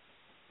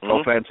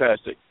 Oh,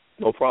 fantastic.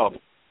 No problem.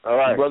 All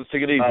right. Brothers,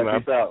 take it easy, man.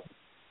 Peace out.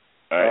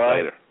 All right,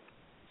 later.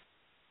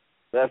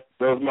 Those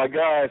are my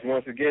guys,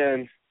 once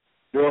again,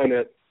 doing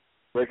it,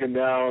 breaking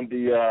down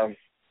the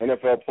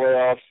NFL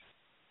playoffs,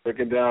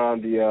 breaking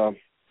down the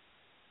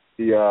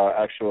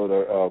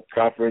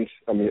conference.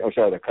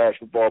 The college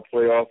football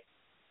playoff,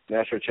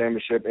 national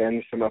championship,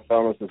 and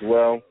semifinals as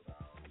well.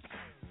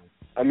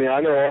 I know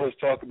all this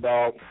talk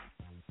about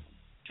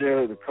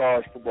generally the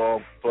college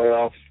football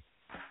playoffs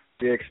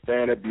being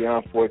expanded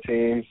beyond 4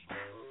 teams.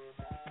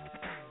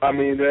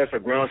 There's a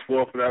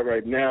groundswell for that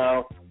right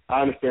now.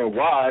 I understand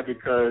why,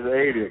 because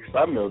A, the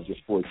excitement of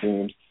just 4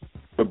 teams,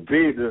 but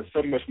B, there's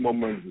so much more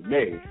money to be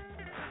made.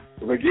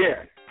 But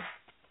again,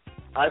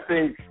 I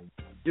think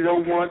you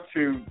don't want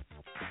to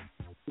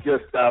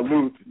just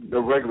dilute the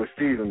regular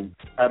season,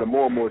 adding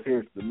more and more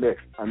teams to the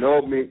mix. I know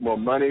it'll make more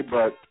money,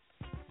 but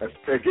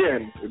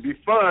again, it'd be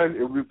fun.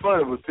 It would be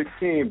fun if it was 16.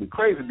 It'd be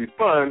crazy. It'd be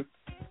fun,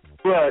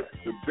 but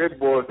the big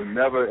boys will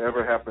never,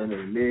 ever happen in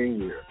a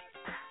million years.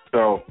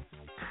 So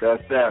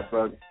that's that.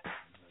 But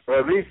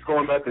at least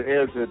going back to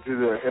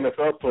the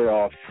NFL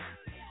playoffs,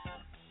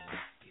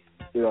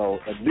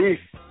 at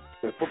least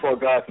the football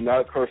guys are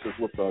not curse us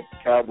with the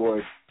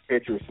Cowboys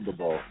Patriots Super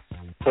Bowl.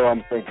 So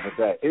I'm thinking of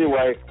that.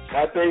 Anyway,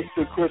 my thanks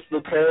to Chris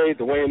Loupe,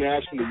 Duane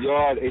Nash from the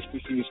Yard,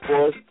 HBCU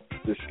Sports,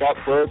 to Scott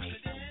Burks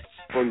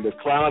from the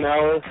Clown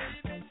Hour.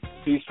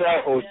 Peace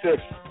out,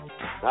 06.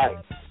 Night.